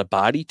has a lot of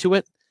body to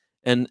it,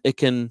 and it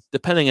can,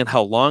 depending on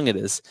how long it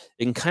is,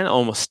 it can kind of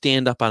almost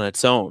stand up on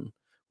its own,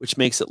 which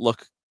makes it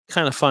look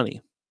kind of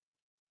funny.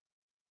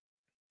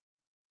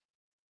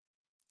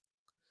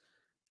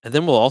 And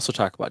then we'll also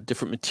talk about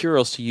different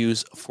materials to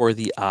use for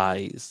the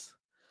eyes.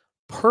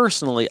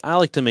 Personally, I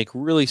like to make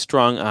really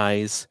strong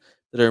eyes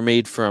that are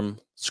made from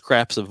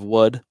scraps of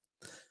wood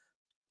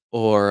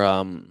or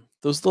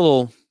those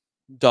little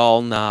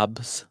doll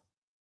knobs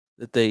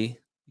that you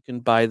can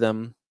buy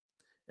them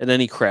at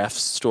any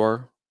crafts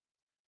store.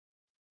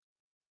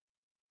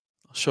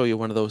 I'll show you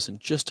one of those in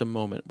just a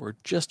moment. We're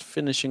just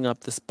finishing up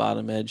this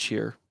bottom edge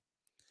here,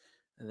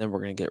 and then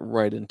we're going to get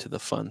right into the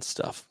fun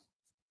stuff.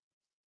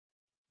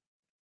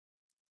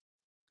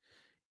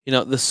 You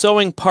know, the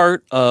sewing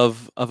part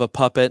of a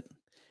puppet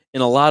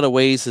in a lot of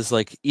ways is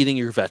like eating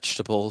your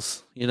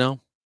vegetables, you know?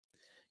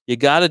 You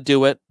got to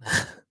do it.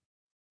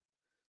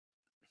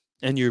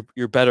 And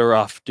you're better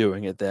off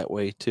doing it that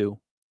way too.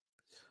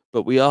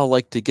 But we all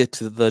like to get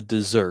to the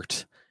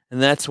dessert. And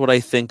that's what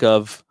I think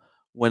of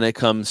when it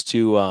comes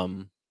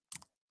to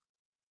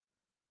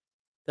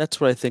that's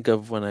what I think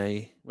of when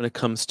it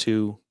comes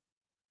to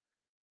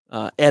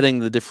adding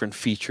the different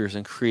features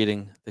and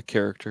creating the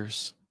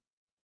characters.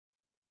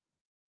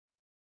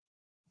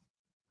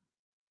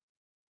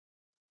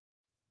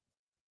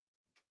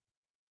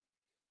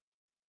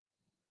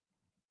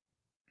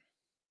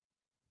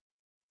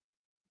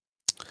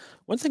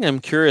 One thing I'm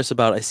curious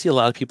about, I see a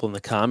lot of people in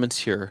the comments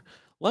here.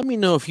 Let me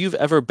know if you've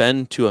ever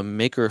been to a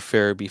maker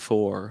fair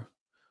before,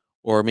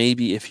 or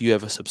maybe if you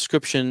have a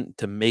subscription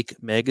to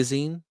Make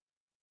Magazine.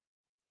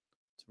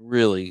 It's a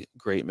really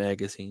great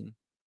magazine.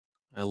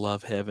 I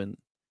love having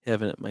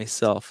it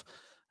myself.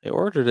 I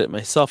ordered it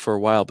myself for a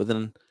while, but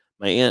then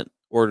my aunt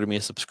ordered me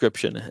a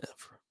subscription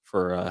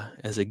for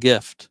as a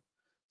gift.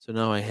 So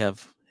now I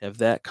have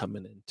that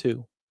coming in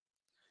too.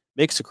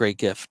 Makes a great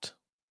gift.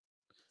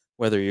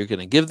 Whether you're going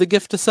to give the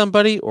gift to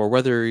somebody or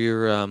whether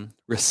you're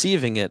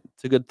receiving it,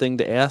 it's a good thing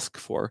to ask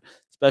for,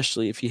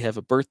 especially if you have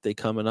a birthday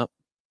coming up.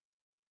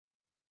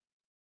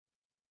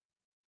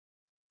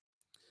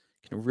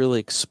 You can really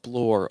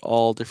explore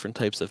all different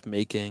types of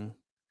making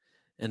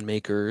and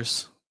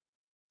makers.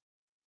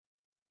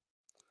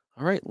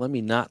 All right, let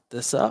me knot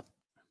this up.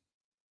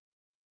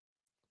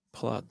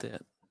 Pull out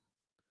that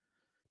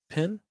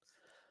pin.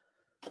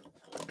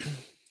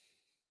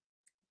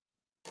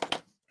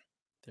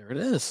 There it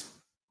is.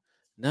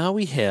 Now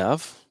we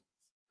have,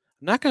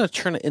 I'm not going to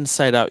turn it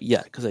inside out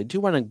yet because I do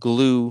want to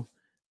glue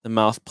the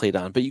mouth plate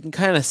on, but you can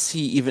kind of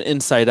see even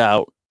inside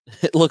out,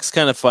 it looks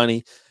kind of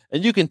funny.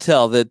 And you can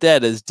tell that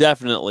that is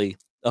definitely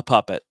a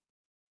puppet.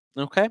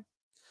 Okay.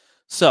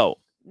 So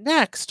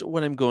next,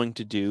 what I'm going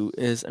to do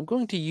is I'm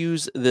going to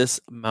use this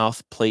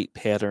mouth plate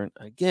pattern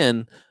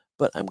again,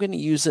 but I'm going to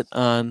use it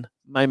on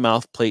my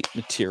mouth plate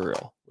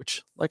material,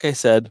 which, like I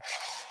said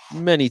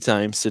many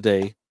times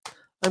today,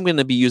 I'm going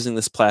to be using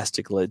this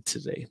plastic lid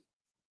today.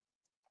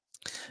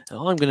 And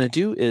all I'm going to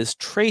do is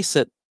trace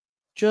it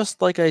just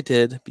like I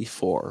did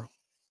before.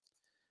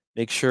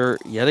 Make sure,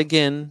 yet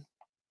again,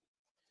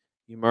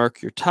 you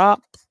mark your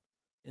top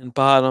and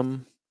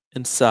bottom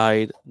and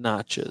side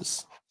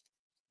notches.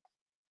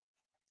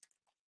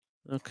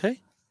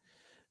 Okay.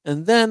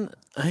 And then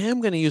I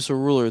am going to use a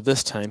ruler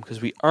this time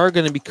because we are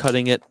going to be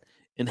cutting it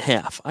in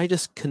half. I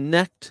just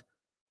connect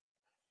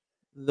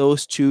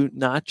those two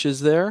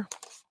notches there,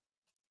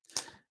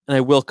 and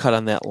I will cut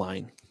on that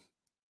line.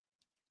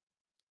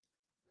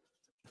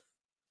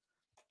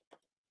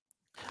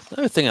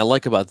 Another thing I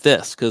like about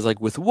this, because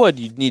like with wood,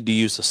 you'd need to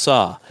use a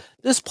saw.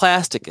 This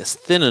plastic is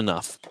thin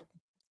enough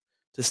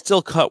to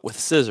still cut with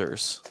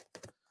scissors,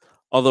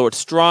 although it's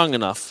strong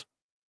enough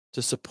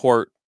to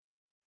support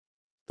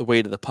the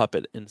weight of the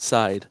puppet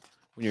inside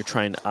when you're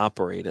trying to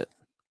operate it,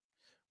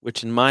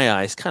 which in my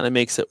eyes kind of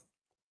makes it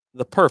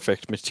the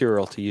perfect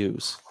material to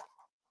use.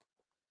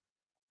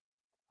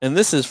 And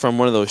this is from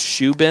one of those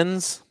shoe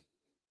bins.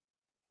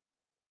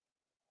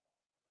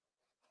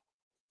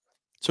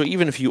 So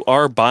even if you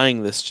are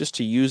buying this just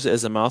to use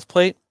as a mouth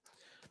plate,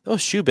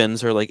 those shoe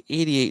bins are like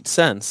 88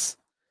 cents.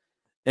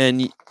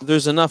 And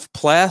there's enough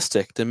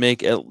plastic to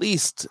make at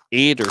least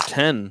 8 or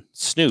 10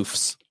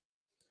 snoofs.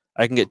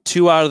 I can get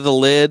 2 out of the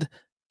lid,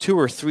 2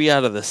 or 3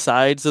 out of the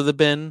sides of the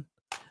bin,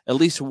 at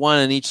least 1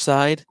 on each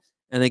side,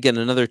 and again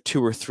another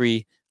 2 or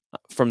 3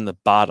 from the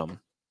bottom.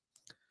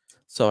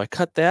 So I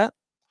cut that.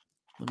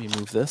 Let me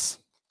move this.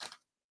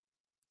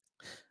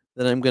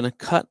 Then I'm going to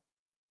cut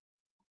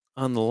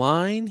on the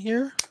line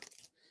here.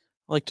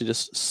 I like to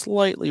just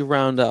slightly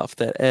round off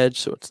that edge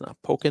so it's not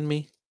poking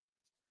me.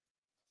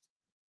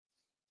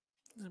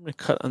 I'm going to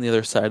cut on the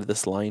other side of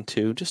this line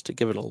too, just to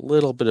give it a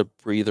little bit of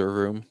breather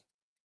room.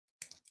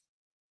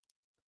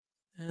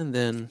 And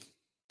then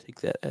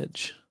take that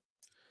edge,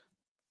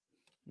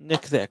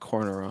 nick that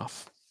corner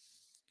off.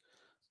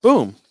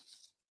 Boom.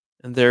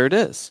 And there it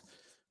is.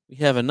 We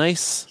have a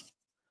nice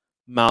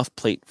mouth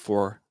plate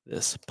for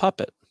this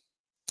puppet.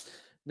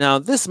 Now,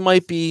 this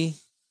might be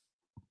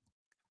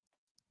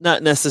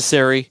not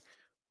necessary,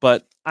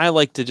 but I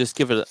like to just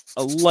give it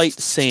a light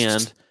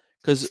sand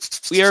because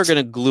we are going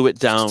to glue it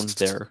down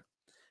there.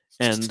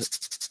 And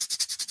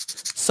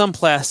some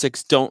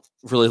plastics don't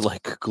really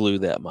like glue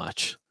that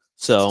much.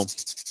 So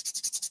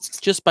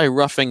just by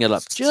roughing it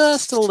up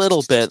just a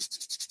little bit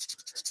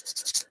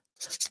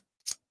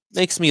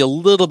makes me a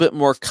little bit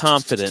more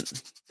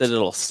confident that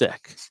it'll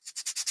stick.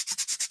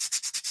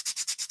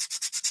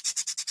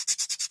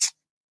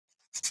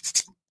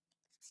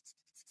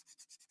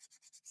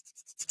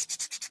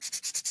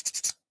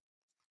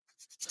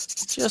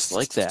 Just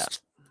like that.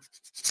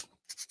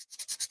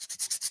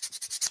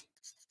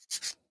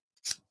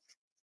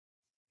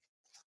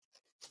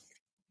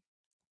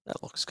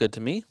 That looks good to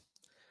me.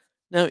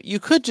 Now, you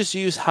could just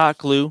use hot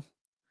glue.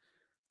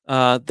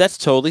 That's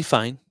totally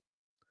fine.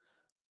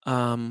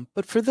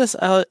 But for this,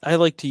 I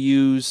like to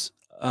use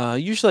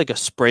usually like a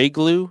spray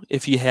glue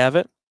if you have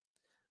it.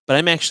 But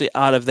I'm actually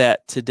out of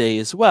that today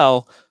as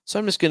well. So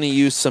I'm just going to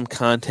use some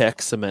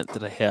contact cement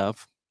that I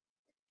have.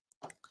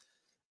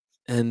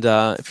 And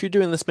if you're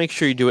doing this, make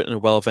sure you do it in a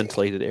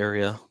well-ventilated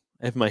area.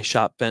 I have my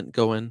shop vent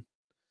going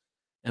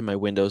and my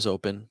windows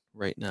open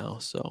right now.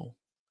 So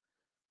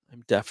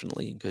I'm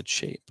definitely in good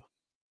shape.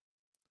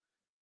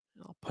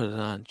 I'll put it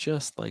on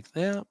just like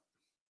that.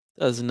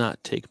 Does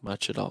not take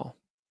much at all.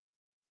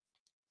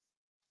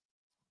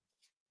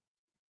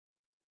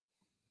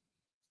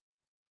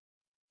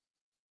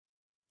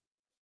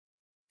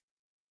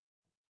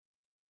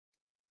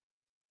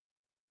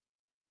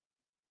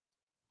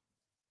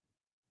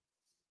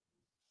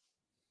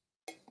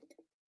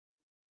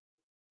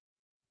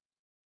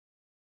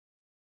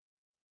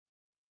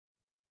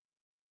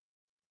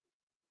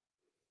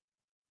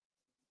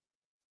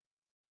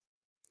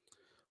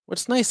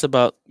 What's nice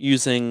about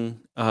using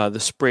the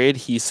spray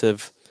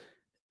adhesive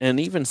and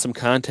even some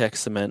contact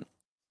cement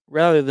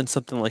rather than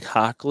something like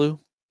hot glue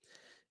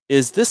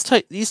is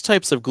these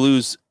types of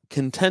glues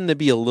can tend to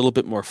be a little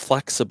bit more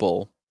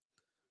flexible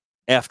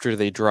after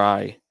they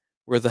dry,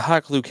 where the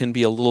hot glue can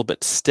be a little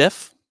bit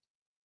stiff,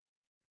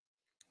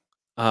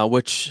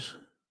 which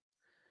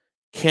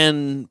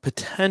can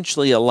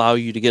potentially allow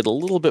you to get a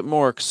little bit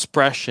more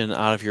expression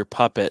out of your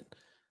puppet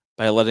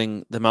by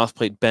letting the mouth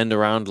plate bend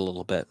around a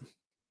little bit.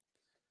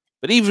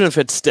 But even if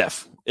it's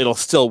stiff, it'll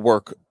still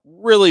work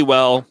really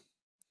well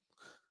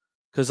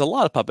because a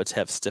lot of puppets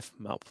have stiff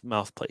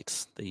mouth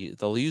plates.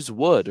 They'll use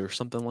wood or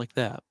something like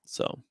that.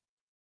 So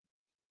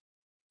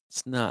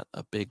it's not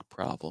a big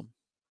problem.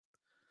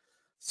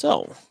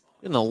 So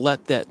I'm going to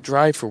let that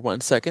dry for 1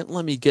 second.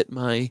 Let me get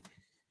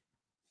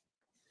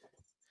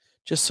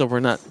just so we're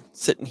not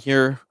sitting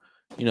here,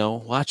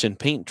 watching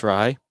paint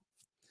dry.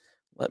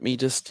 Let me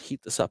just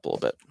heat this up a little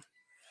bit.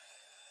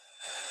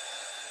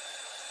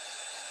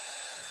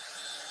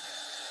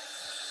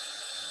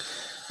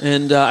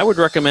 And I would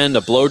recommend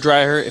a blow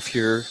dryer if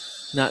you're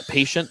not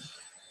patient.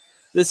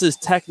 This is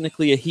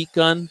technically a heat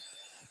gun,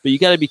 but you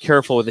got to be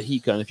careful with a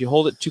heat gun. If you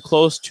hold it too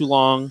close, too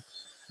long,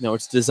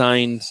 it's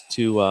designed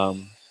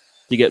to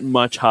get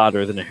much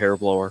hotter than a hair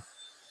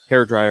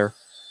dryer.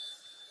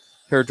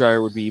 Hair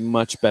dryer would be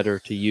much better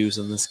to use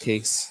in this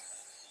case.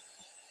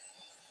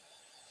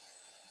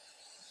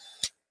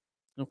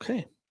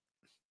 Okay.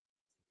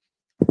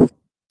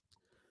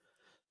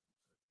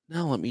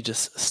 Now let me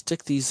just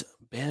stick these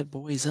bad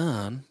boys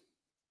on.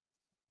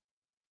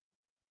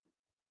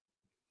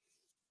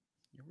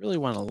 You really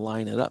want to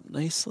line it up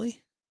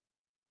nicely.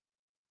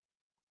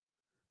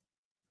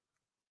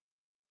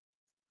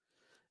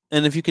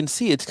 And if you can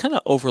see, it's kind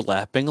of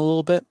overlapping a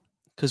little bit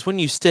because when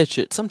you stitch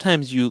it,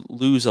 sometimes you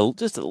lose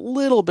just a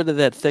little bit of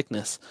that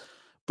thickness,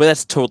 but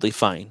that's totally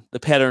fine. The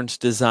pattern's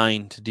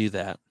designed to do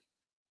that.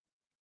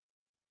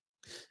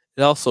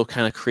 It also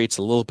kind of creates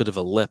a little bit of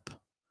a lip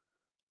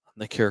on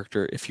the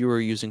character if you were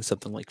using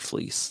something like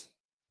fleece.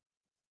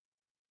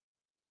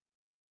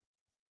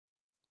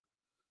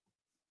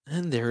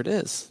 And there it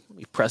is. Let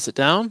me press it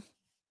down.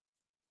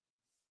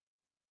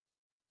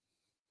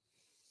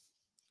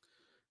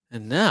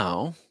 And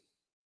now,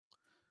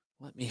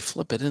 let me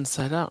flip it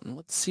inside out and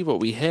let's see what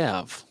we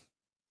have.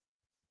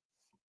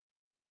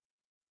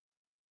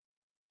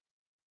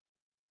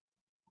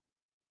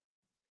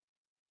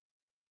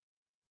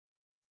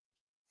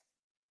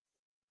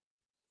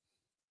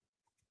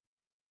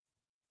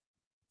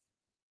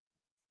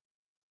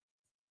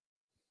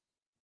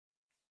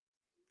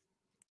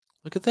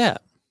 Look at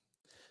that.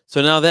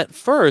 So now that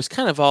fur is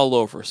kind of all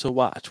over. So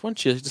watch.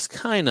 Once you just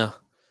kind of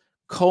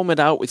comb it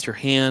out with your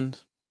hand,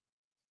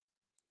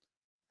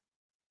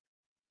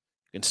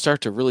 you can start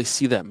to really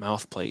see that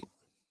mouth plate.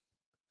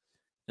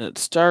 And it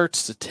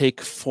starts to take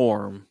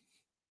form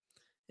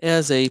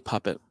as a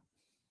puppet.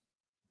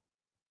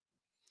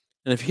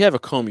 And if you have a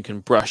comb, you can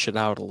brush it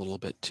out a little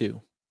bit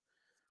too.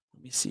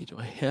 Let me see. Do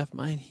I have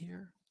mine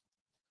here?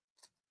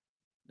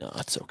 No,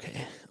 it's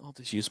okay. I'll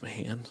just use my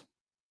hand.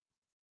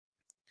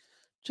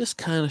 Just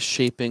kind of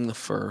shaping the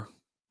fur.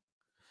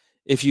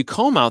 If you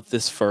comb out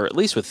this fur, at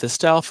least with this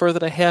style fur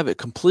that I have, it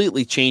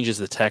completely changes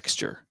the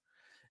texture.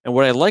 And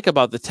what I like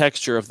about the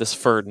texture of this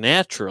fur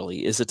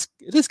naturally is it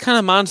is kind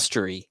of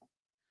monstery.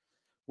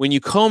 When you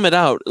comb it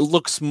out, it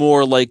looks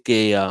more like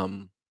a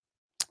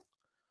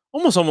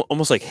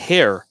almost like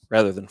hair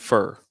rather than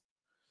fur.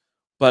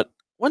 But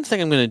one thing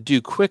I'm going to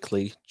do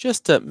quickly,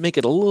 just to make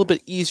it a little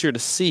bit easier to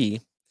see,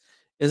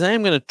 is I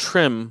am going to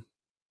trim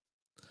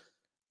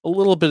a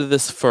little bit of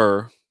this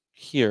fur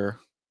here,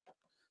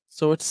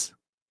 so it's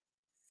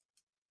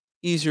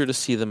easier to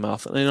see the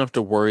mouth, and I don't have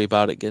to worry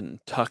about it getting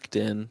tucked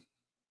in.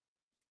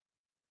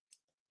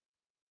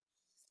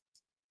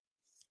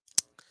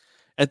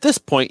 At this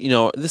point, you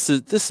know, this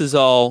is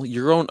all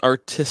your own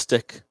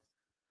artistic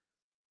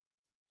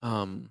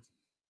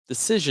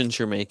decisions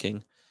you're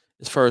making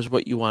as far as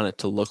what you want it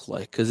to look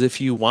like. Because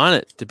if you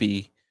want it to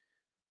be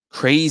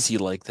crazy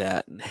like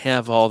that and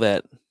have all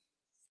that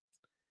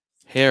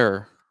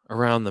hair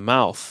around the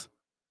mouth,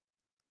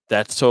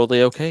 that's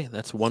totally okay.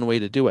 That's one way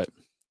to do it.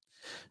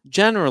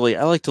 Generally,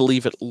 I like to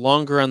leave it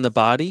longer on the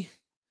body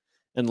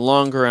and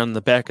longer on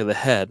the back of the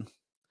head.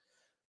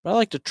 But I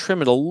like to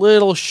trim it a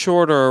little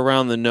shorter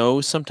around the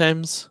nose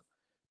sometimes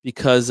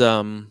because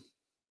it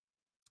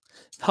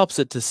helps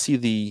it to see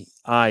the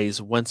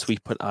eyes once we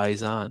put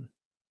eyes on.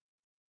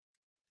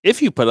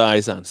 If you put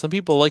eyes on. Some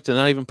people like to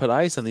not even put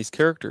eyes on these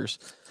characters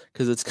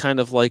because it's kind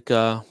of like,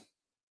 it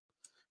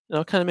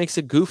kind of makes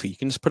it goofy. You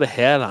can just put a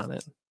hat on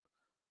it.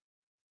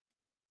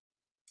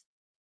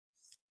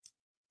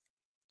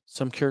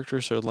 Some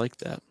characters are like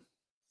that.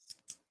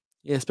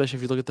 Yeah, especially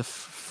if you look at the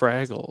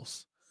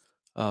Fraggles.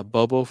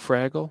 Bobo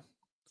Fraggle.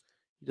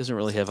 He doesn't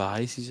really have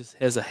eyes. He just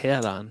has a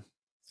hat on.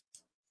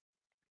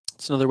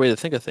 It's another way to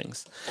think of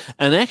things.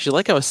 And actually,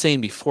 like I was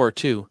saying before,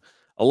 too,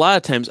 a lot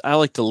of times I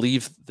like to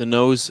leave the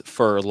nose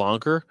fur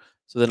longer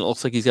so then it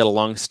looks like he's got a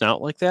long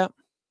snout like that.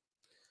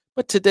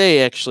 But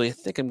today, actually, I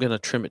think I'm going to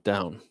trim it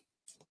down.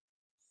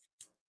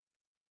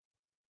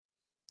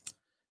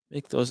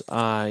 Make those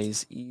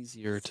eyes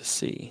easier to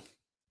see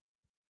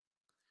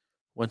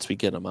once we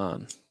get them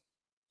on.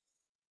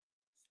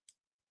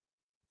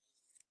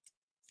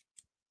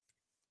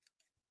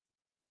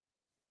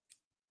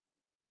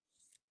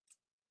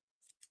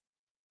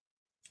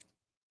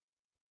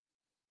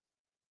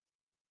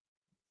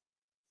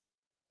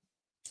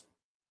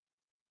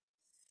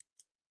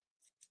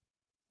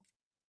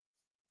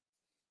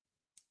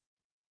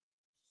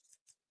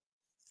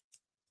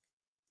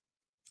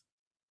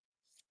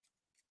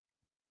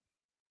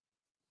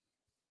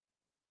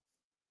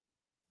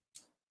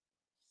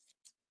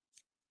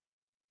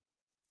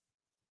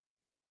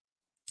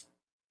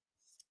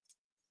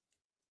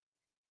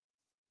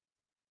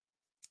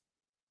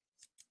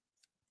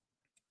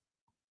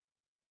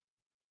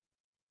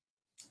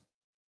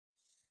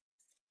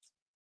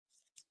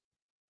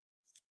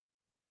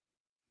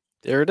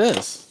 There it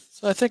is.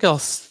 So I think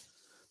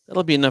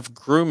that'll be enough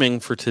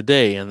grooming for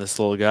today on this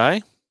little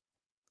guy.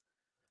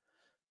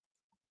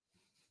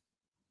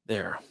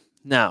 There.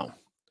 Now,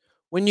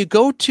 when you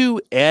go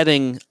to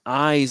adding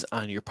eyes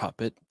on your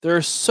puppet, there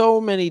are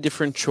so many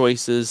different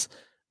choices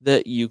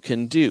that you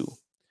can do.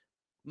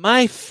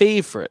 My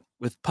favorite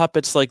with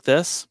puppets like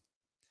this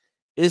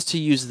is to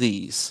use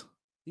these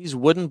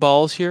wooden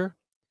balls here.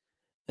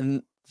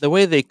 And the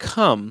way they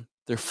come,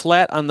 they're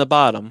flat on the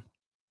bottom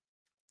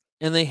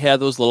and they have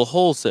those little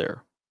holes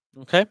there.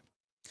 Okay?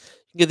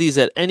 You can get these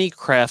at any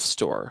craft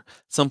store.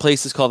 Some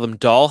places call them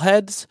doll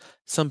heads.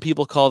 Some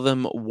people call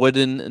them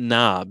wooden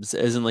knobs,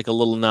 as in like a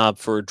little knob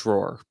for a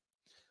drawer.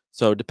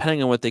 So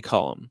depending on what they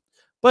call them.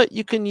 But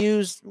you can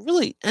use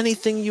really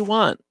anything you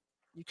want.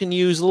 You can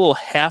use little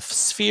half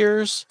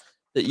spheres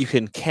that you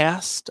can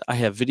cast. I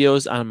have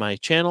videos on my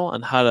channel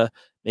on how to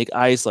make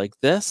eyes like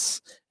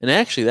this. And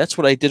actually, that's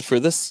what I did for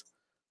this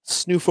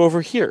snoof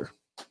over here.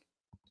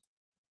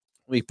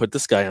 Let me put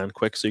this guy on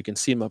quick so you can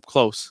see him up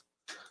close.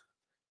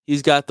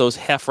 he's got those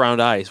half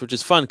round eyes, which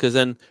is fun because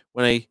then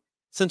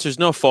since there's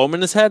no foam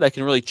in his head, I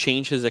can really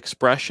change his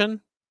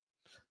expression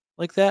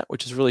like that,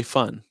 which is really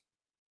fun.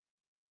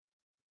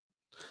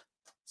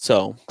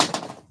 So,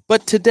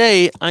 but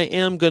today I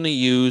am going to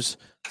use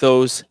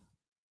those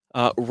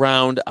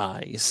round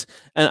eyes.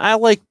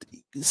 And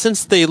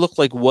since they look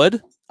like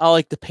wood, I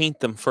like to paint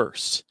them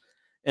first.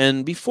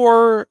 And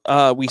before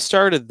we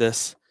started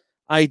this,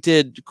 I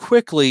did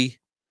quickly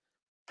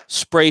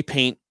spray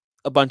paint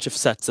a bunch of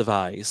sets of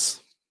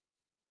eyes.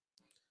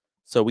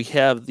 So we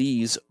have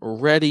these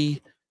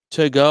ready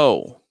to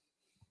go.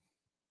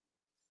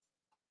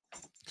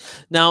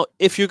 Now,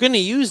 if you're going to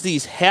use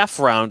these half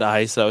round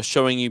eyes that I was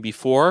showing you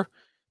before,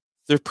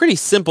 they're pretty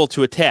simple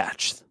to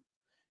attach.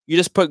 You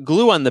just put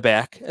glue on the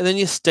back and then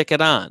you stick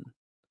it on.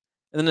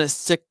 And then it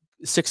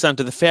sticks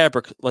onto the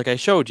fabric like I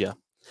showed you.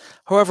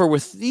 However,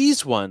 with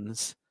these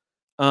ones,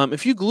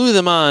 if you glue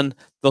them on,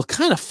 they'll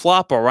kind of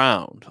flop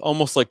around,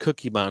 almost like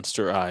Cookie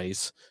Monster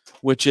eyes,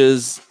 which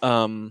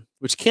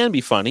can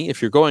be funny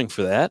if you're going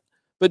for that.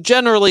 But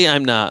generally,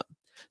 I'm not.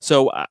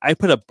 So I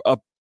put a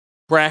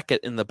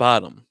bracket in the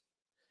bottom.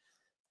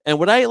 And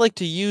what I like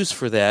to use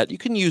for that, you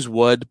can use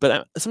wood,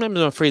 but sometimes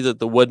I'm afraid that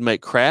the wood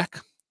might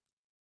crack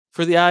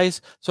for the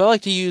eyes. So I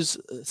like to use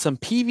some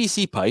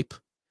PVC pipe.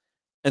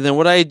 And then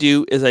what I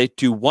do is I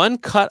do one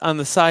cut on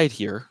the side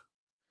here,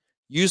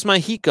 use my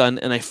heat gun,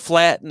 and I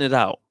flatten it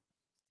out.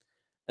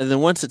 And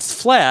then once it's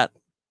flat,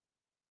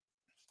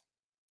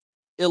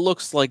 it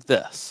looks like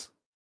this.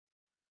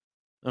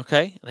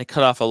 Okay? And I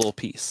cut off a little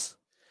piece.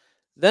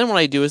 Then what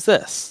I do is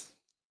this.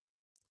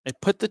 I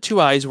put the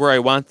two eyes where I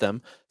want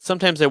them.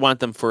 Sometimes I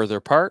want them further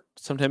apart.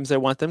 Sometimes I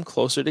want them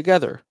closer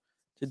together.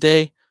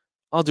 Today,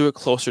 I'll do it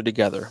closer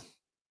together.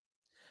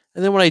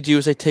 And then what I do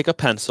is I take a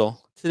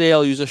pencil. Today,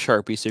 I'll use a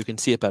Sharpie so you can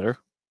see it better.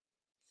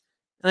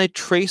 And I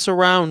trace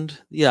around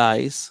the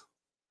eyes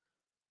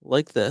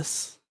like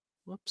this.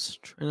 Whoops,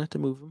 try not to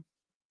move them.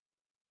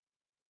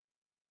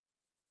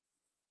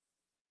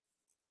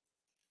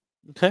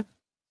 Okay.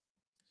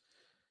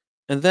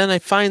 And then I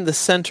find the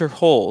center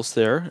holes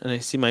there, and I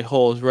see my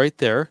holes right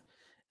there.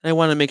 And I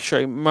want to make sure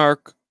I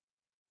mark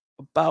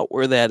about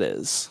where that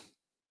is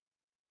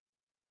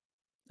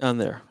on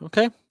there.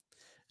 Okay.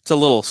 It's a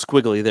little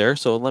squiggly there,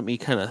 so let me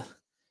I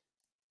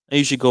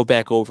usually go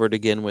back over it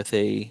again with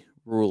a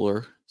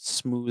ruler,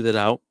 smooth it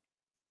out.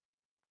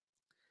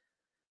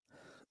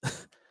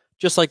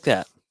 Just like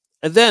that.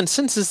 And then,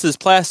 since this is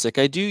plastic,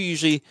 I do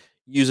usually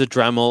use a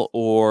Dremel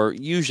or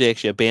usually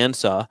actually a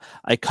bandsaw.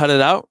 I cut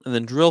it out and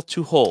then drill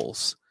 2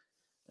 holes.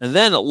 And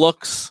then it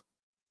looks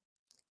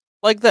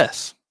like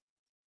this.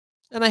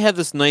 And I have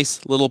this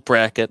nice little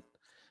bracket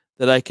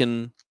that I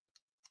can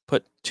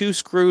put 2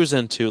 screws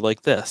into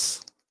like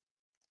this,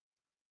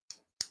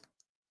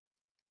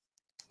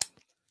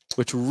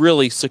 which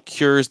really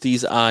secures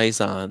these eyes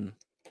on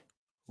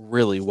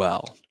really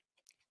well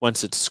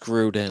once it's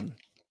screwed in.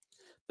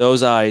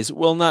 Those eyes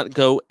will not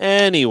go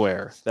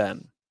anywhere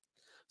then.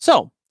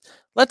 So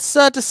let's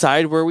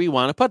decide where we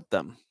want to put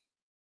them.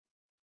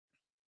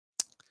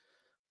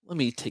 Let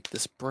me take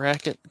this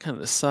bracket, kind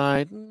of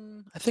decide.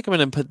 I think I'm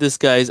going to put this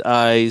guy's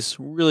eyes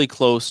really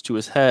close to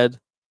his head,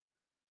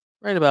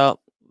 right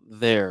about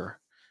there.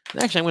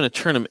 And actually, I'm going to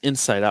turn him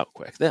inside out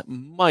quick. That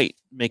might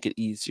make it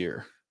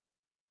easier.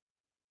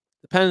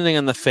 Depending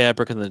on the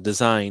fabric and the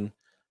design,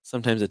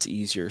 sometimes it's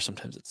easier,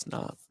 sometimes it's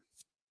not.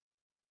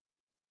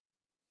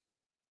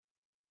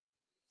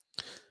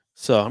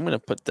 So I'm going to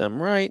put them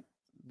right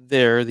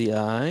there, the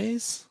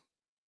eyes.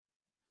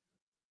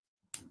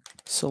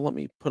 So let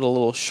me put a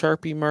little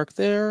Sharpie mark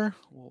there,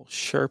 a little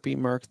Sharpie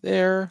mark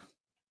there.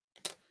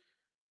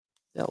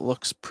 That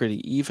looks pretty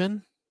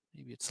even.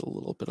 Maybe it's a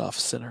little bit off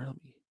center.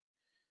 Let me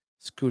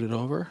scoot it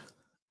over.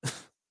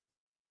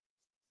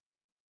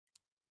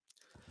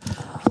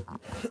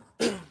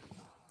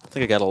 I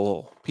think I got a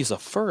little piece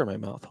of fur in my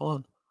mouth.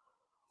 Hold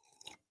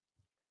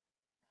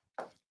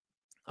on.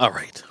 All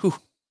right. Whew.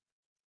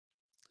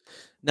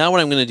 Now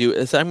what I'm going to do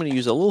is I'm going to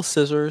use a little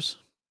scissors,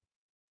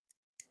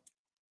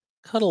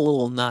 cut a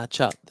little notch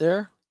out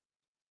there.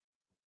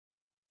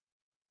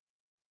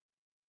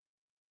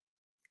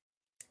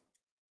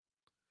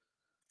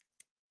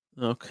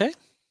 Okay,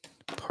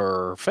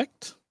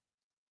 perfect.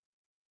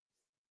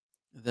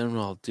 Then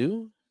what I'll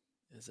do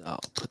is I'll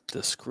put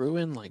the screw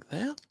in like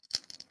that.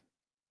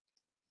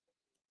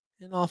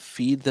 And I'll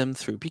feed them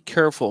through. Be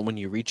careful when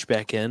you reach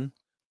back in.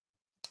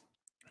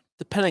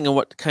 Depending on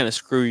what kind of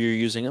screw you're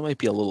using, it might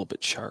be a little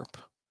bit sharp.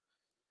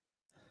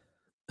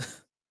 I'm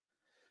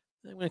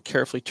going to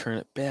carefully turn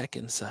it back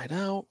inside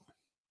out.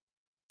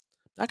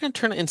 Not going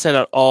to turn it inside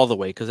out all the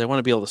way because I want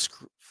to be able to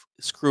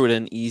screw it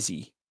in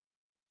easy.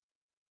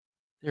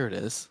 There it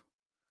is.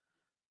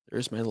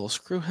 There's my little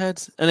screw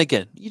heads. And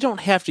again, you don't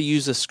have to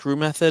use the screw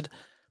method.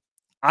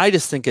 I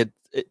just think it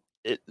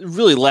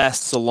really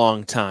lasts a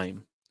long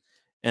time.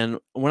 And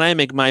when I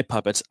make my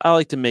puppets, I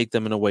like to make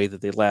them in a way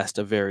that they last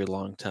a very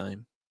long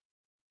time.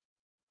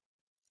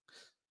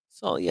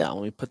 So yeah,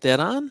 let me put that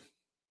on.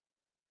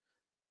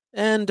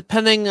 And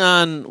depending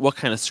on what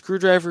kind of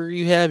screwdriver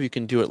you have, you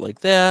can do it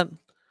like that.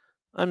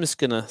 I'm just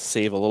going to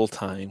save a little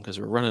time because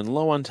we're running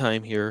low on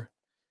time here.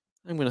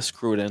 I'm going to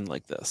screw it in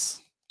like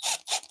this.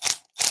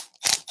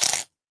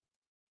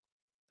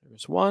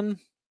 There's one.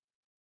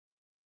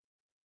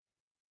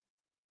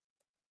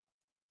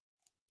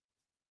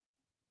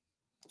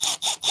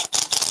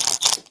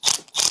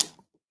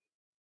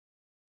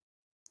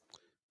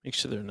 Make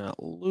sure they're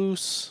not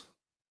loose.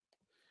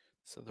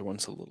 This other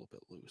one's a little bit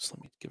loose.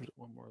 Let me give it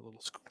one more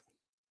little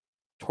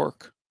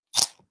torque.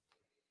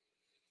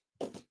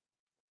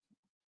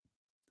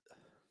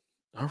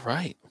 All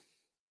right.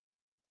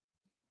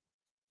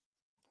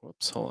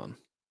 Whoops, hold on.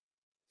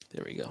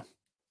 There we go.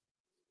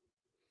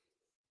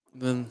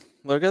 Then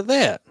look at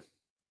that.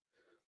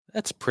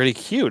 That's pretty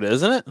cute,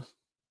 isn't it?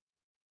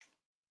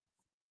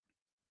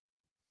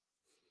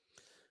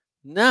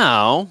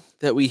 Now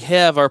that we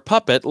have our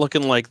puppet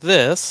looking like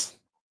this,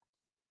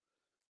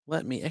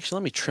 let me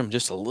trim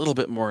just a little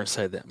bit more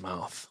inside that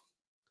mouth.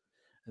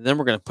 And then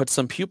we're going to put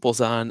some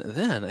pupils on.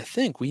 Then I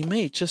think we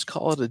may just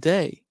call it a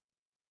day.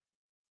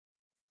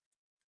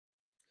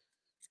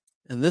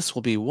 And this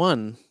will be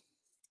one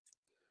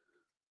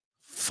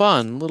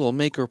fun little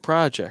maker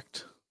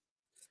project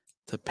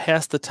to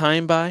pass the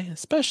time by,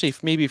 especially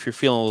if you're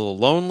feeling a little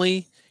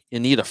lonely, you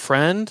need a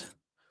friend.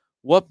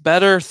 What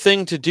better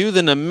thing to do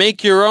than to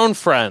make your own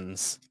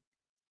friends?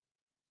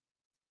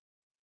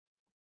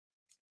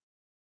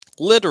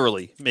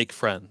 Literally make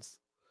friends.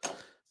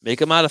 Make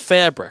them out of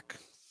fabric.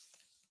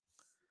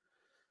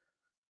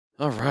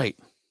 All right.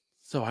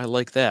 So I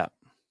like that.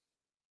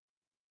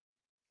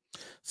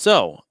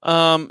 So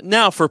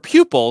now for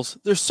pupils,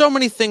 there's so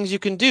many things you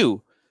can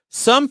do.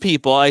 Some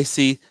people I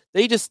see,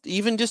 they just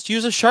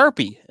use a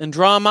Sharpie and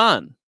draw them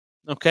on.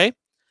 Okay.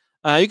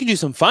 You can do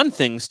some fun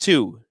things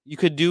too. You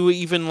could do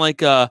even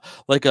like a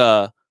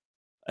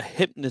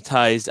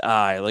hypnotized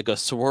eye, like a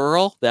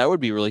swirl. That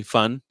would be really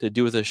fun to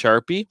do with a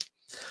Sharpie.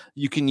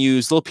 You can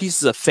use little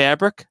pieces of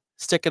fabric,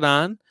 stick it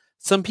on.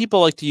 Some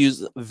people like to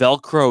use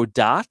Velcro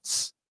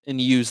dots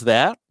and use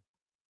that.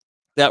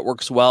 That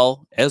works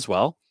well as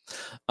well.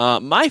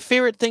 My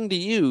favorite thing to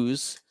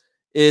use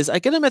is I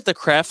get them at the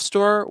craft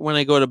store when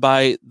I go to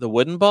buy the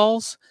wooden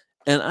balls,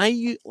 and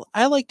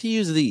I like to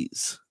use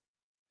these.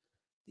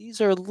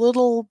 These are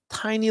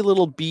tiny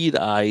little bead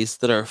eyes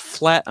that are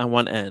flat on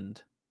one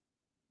end.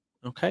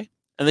 Okay,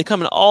 and they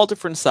come in all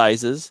different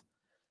sizes.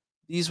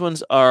 These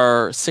ones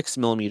are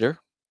 6mm.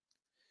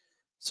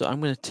 So I'm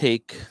going to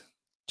take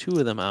 2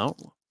 of them out.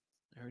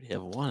 I already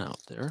have one out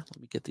there. Let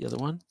me get the other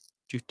one.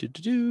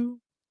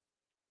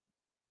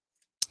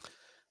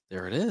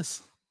 There it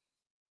is.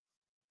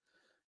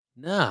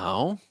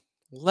 Now,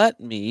 let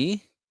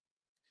me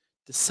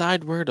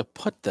decide where to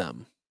put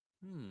them.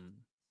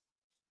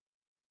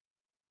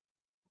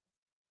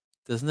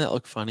 Doesn't that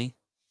look funny?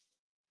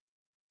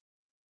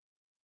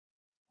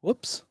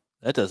 Whoops,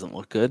 that doesn't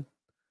look good.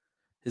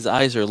 His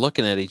eyes are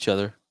looking at each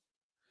other.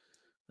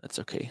 That's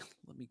okay.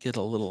 Let me get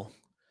I'll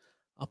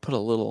put a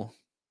little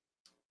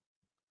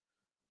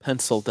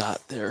pencil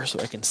dot there so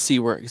I can see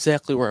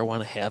exactly where I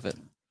want to have it.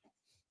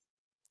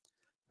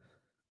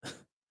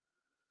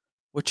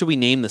 What should we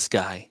name this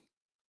guy?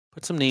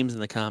 Put some names in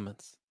the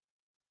comments.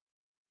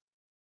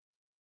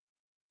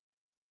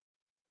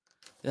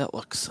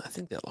 I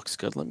think that looks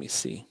good. Let me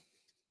see.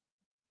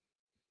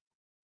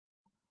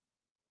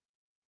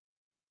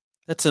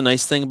 That's a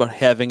nice thing about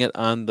having it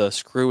on the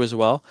screw as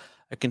well.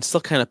 I can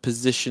still kind of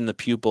position the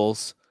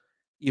pupils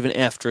even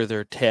after they're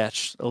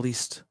attached, at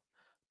least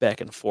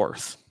back and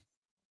forth.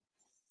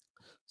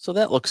 So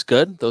that looks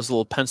good, those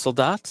little pencil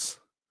dots.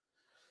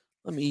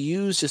 Let me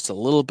use just a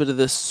little bit of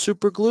this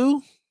super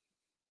glue.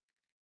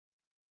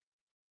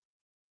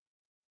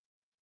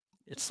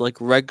 It's like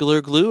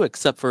regular glue,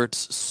 except for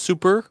it's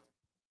super.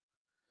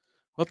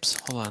 Whoops,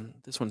 hold on.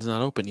 This one's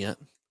not open yet.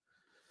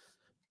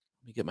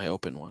 Let me get my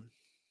open one.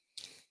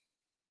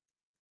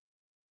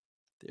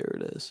 There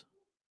it is.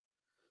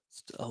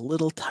 Just a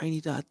little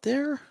tiny dot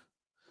there. A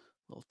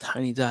little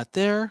tiny dot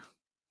there.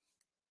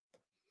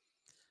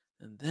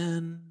 And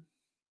then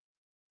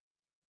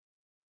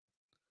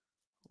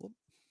it's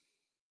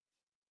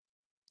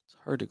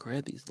hard to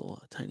grab these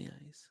little tiny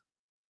eyes.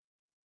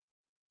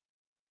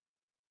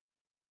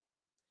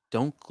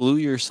 Don't glue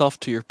yourself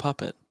to your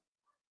puppet.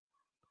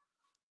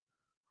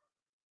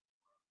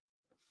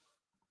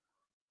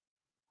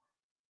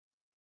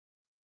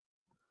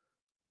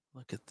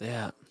 Look at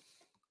that.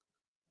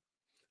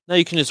 Now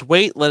you can just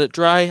wait, let it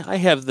dry. I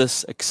have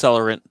this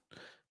accelerant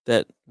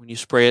that when you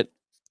spray it,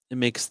 it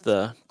makes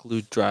the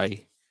glue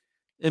dry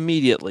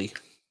immediately,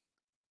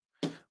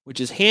 which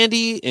is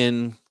handy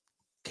in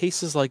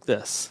cases like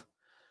this.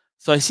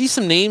 So I see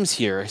some names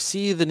here. I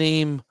see the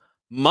name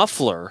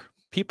Muffler.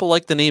 People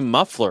like the name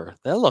Muffler.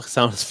 That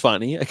sounds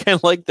funny. I kind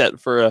of like that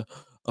for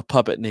a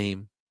puppet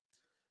name.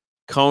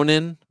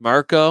 Conan,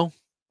 Marco,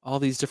 all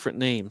these different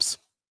names.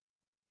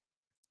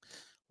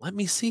 Let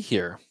me see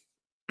here.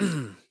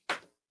 Let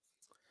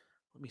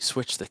me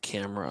switch the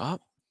camera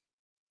up.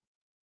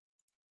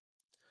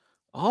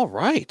 All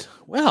right.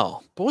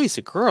 Well, boys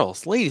and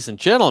girls, ladies and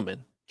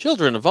gentlemen,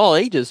 children of all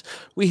ages,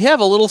 we have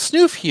a little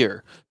snoof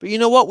here. But you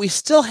know what? We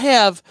still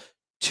have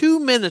 2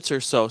 minutes or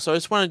so. So I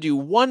just want to do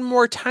one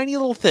more tiny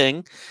little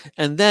thing,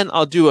 and then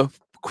I'll do a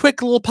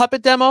quick little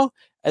puppet demo,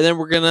 and then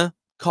we're going to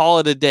call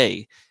it a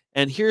day.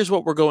 And here's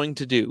what we're going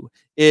to do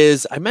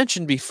is I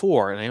mentioned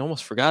before, and I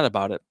almost forgot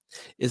about it,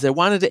 is I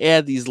wanted to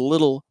add these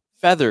little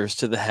feathers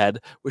to the head,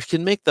 which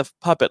can make the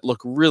puppet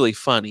look really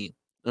funny.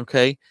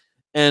 Okay.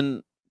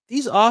 And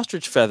these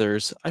ostrich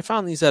feathers, I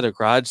found these at a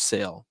garage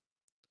sale.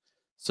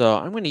 So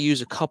I'm going to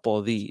use a couple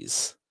of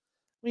these.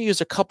 I'm going to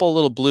use a couple of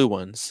little blue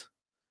ones.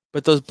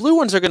 But those blue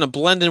ones are going to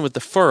blend in with the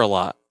fur a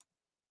lot,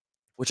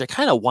 which I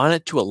kind of want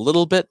it to a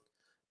little bit,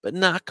 but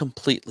not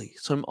completely.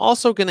 So I'm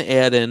also going to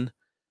add in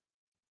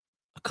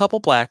a couple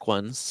black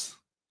ones.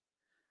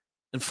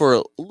 And for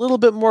a little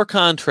bit more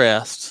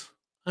contrast,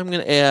 I'm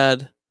going to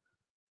add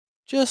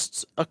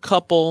just a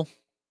couple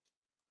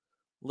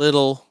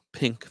little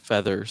pink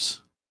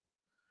feathers.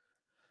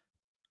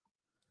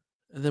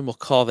 And then we'll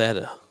call that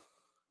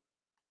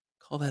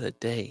a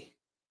day.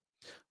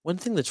 One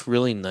thing that's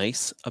really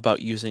nice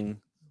about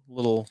using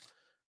little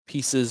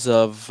pieces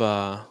of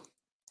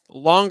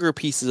longer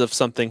pieces of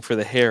something for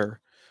the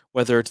hair,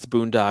 whether it's the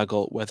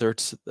boondoggle, whether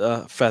it's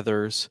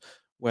feathers,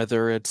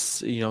 whether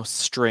it's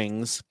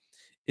strings,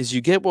 is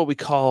you get what we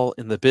call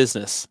in the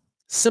business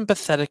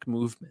sympathetic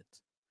movement.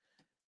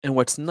 And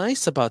what's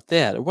nice about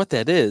that, or what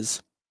that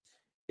is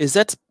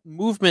that's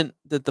movement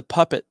that the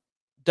puppet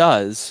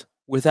does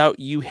without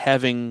you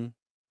having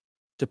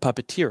to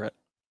puppeteer it.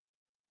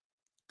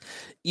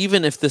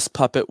 Even if this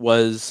puppet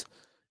was,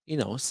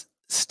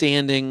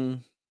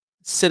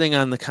 sitting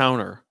on the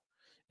counter,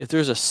 if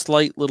there's a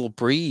slight little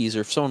breeze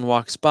or if someone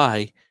walks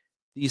by,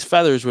 these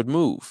feathers would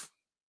move,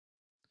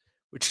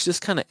 which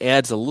just kind of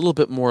adds a little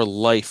bit more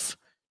life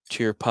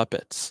to your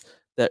puppets.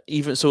 That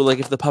even so, like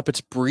if the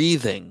puppet's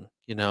breathing,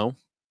 not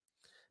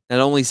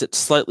only is it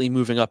slightly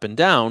moving up and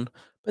down,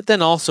 but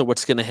then also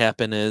what's going to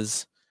happen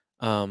is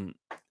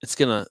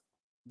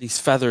these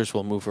feathers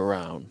will move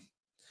around.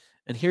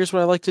 And here's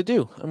what I like to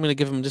do. I'm going to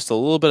give them just a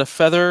little bit of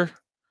feather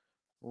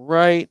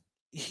right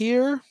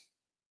here.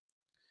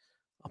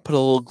 I'll put a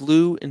little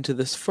glue into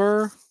this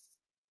fur.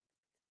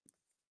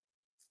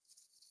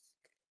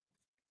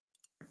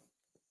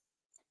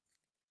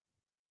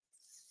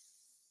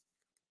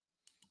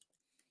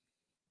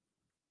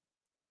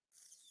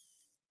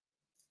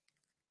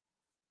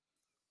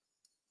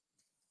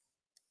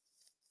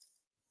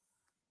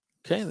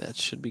 Okay, that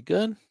should be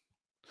good.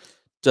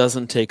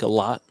 Doesn't take a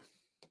lot.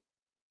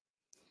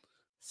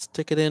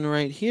 Stick it in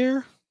right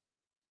here.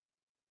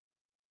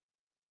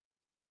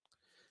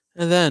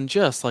 And then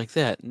just like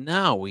that,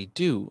 now we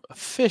do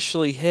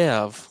officially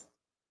have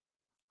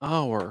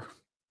our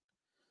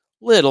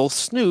little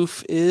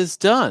snoof is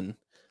done.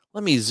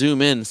 Let me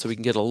zoom in so we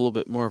can get a little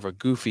bit more of a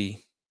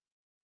goofy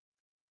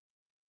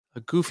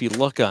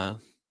look on.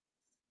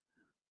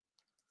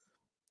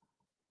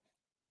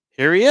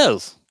 Here he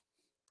is.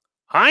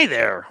 Hi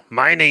there.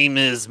 My name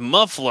is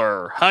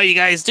Muffler. How you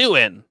guys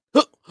doing?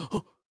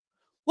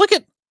 Look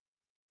at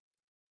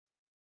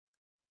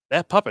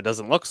that puppet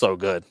doesn't look so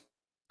good.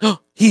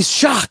 He's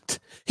shocked.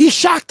 He's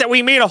shocked that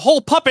we made a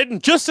whole puppet in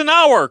just an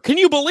hour. Can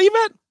you believe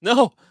it?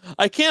 No,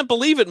 I can't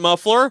believe it,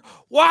 Muffler.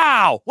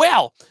 Wow.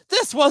 Well,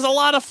 this was a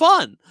lot of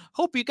fun.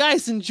 Hope you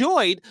guys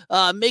enjoyed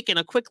making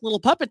a quick little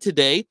puppet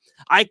today.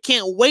 I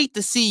can't wait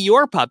to see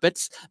your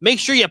puppets. Make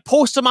sure you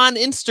post them on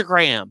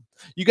Instagram.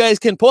 You guys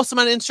can post them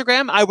on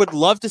Instagram. I would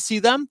love to see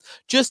them.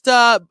 Just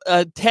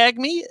tag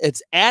me.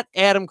 It's at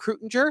Adam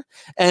Kreutinger.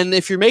 And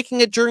if you're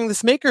making it during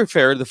this Maker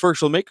Faire, the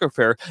Virtual Maker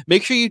Faire,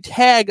 make sure you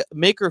tag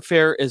Maker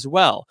Faire as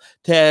well.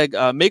 Tag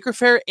Maker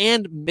Faire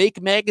and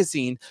Make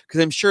Magazine,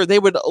 because I'm sure they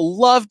would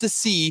love to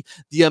see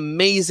the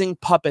amazing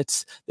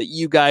puppets that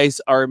you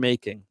guys are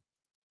making.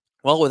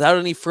 Well, without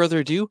any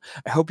further ado,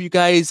 I hope you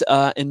guys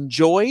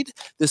enjoyed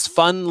this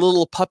fun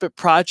little puppet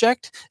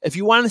project. If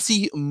you want to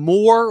see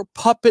more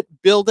puppet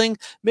building,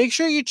 make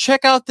sure you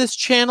check out this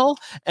channel.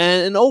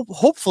 And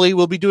hopefully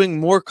we'll be doing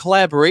more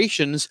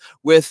collaborations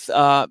with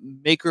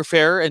Maker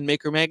Faire and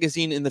Maker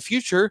Magazine in the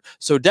future.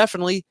 So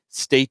definitely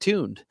stay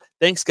tuned.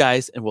 Thanks,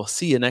 guys, and we'll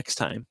see you next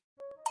time.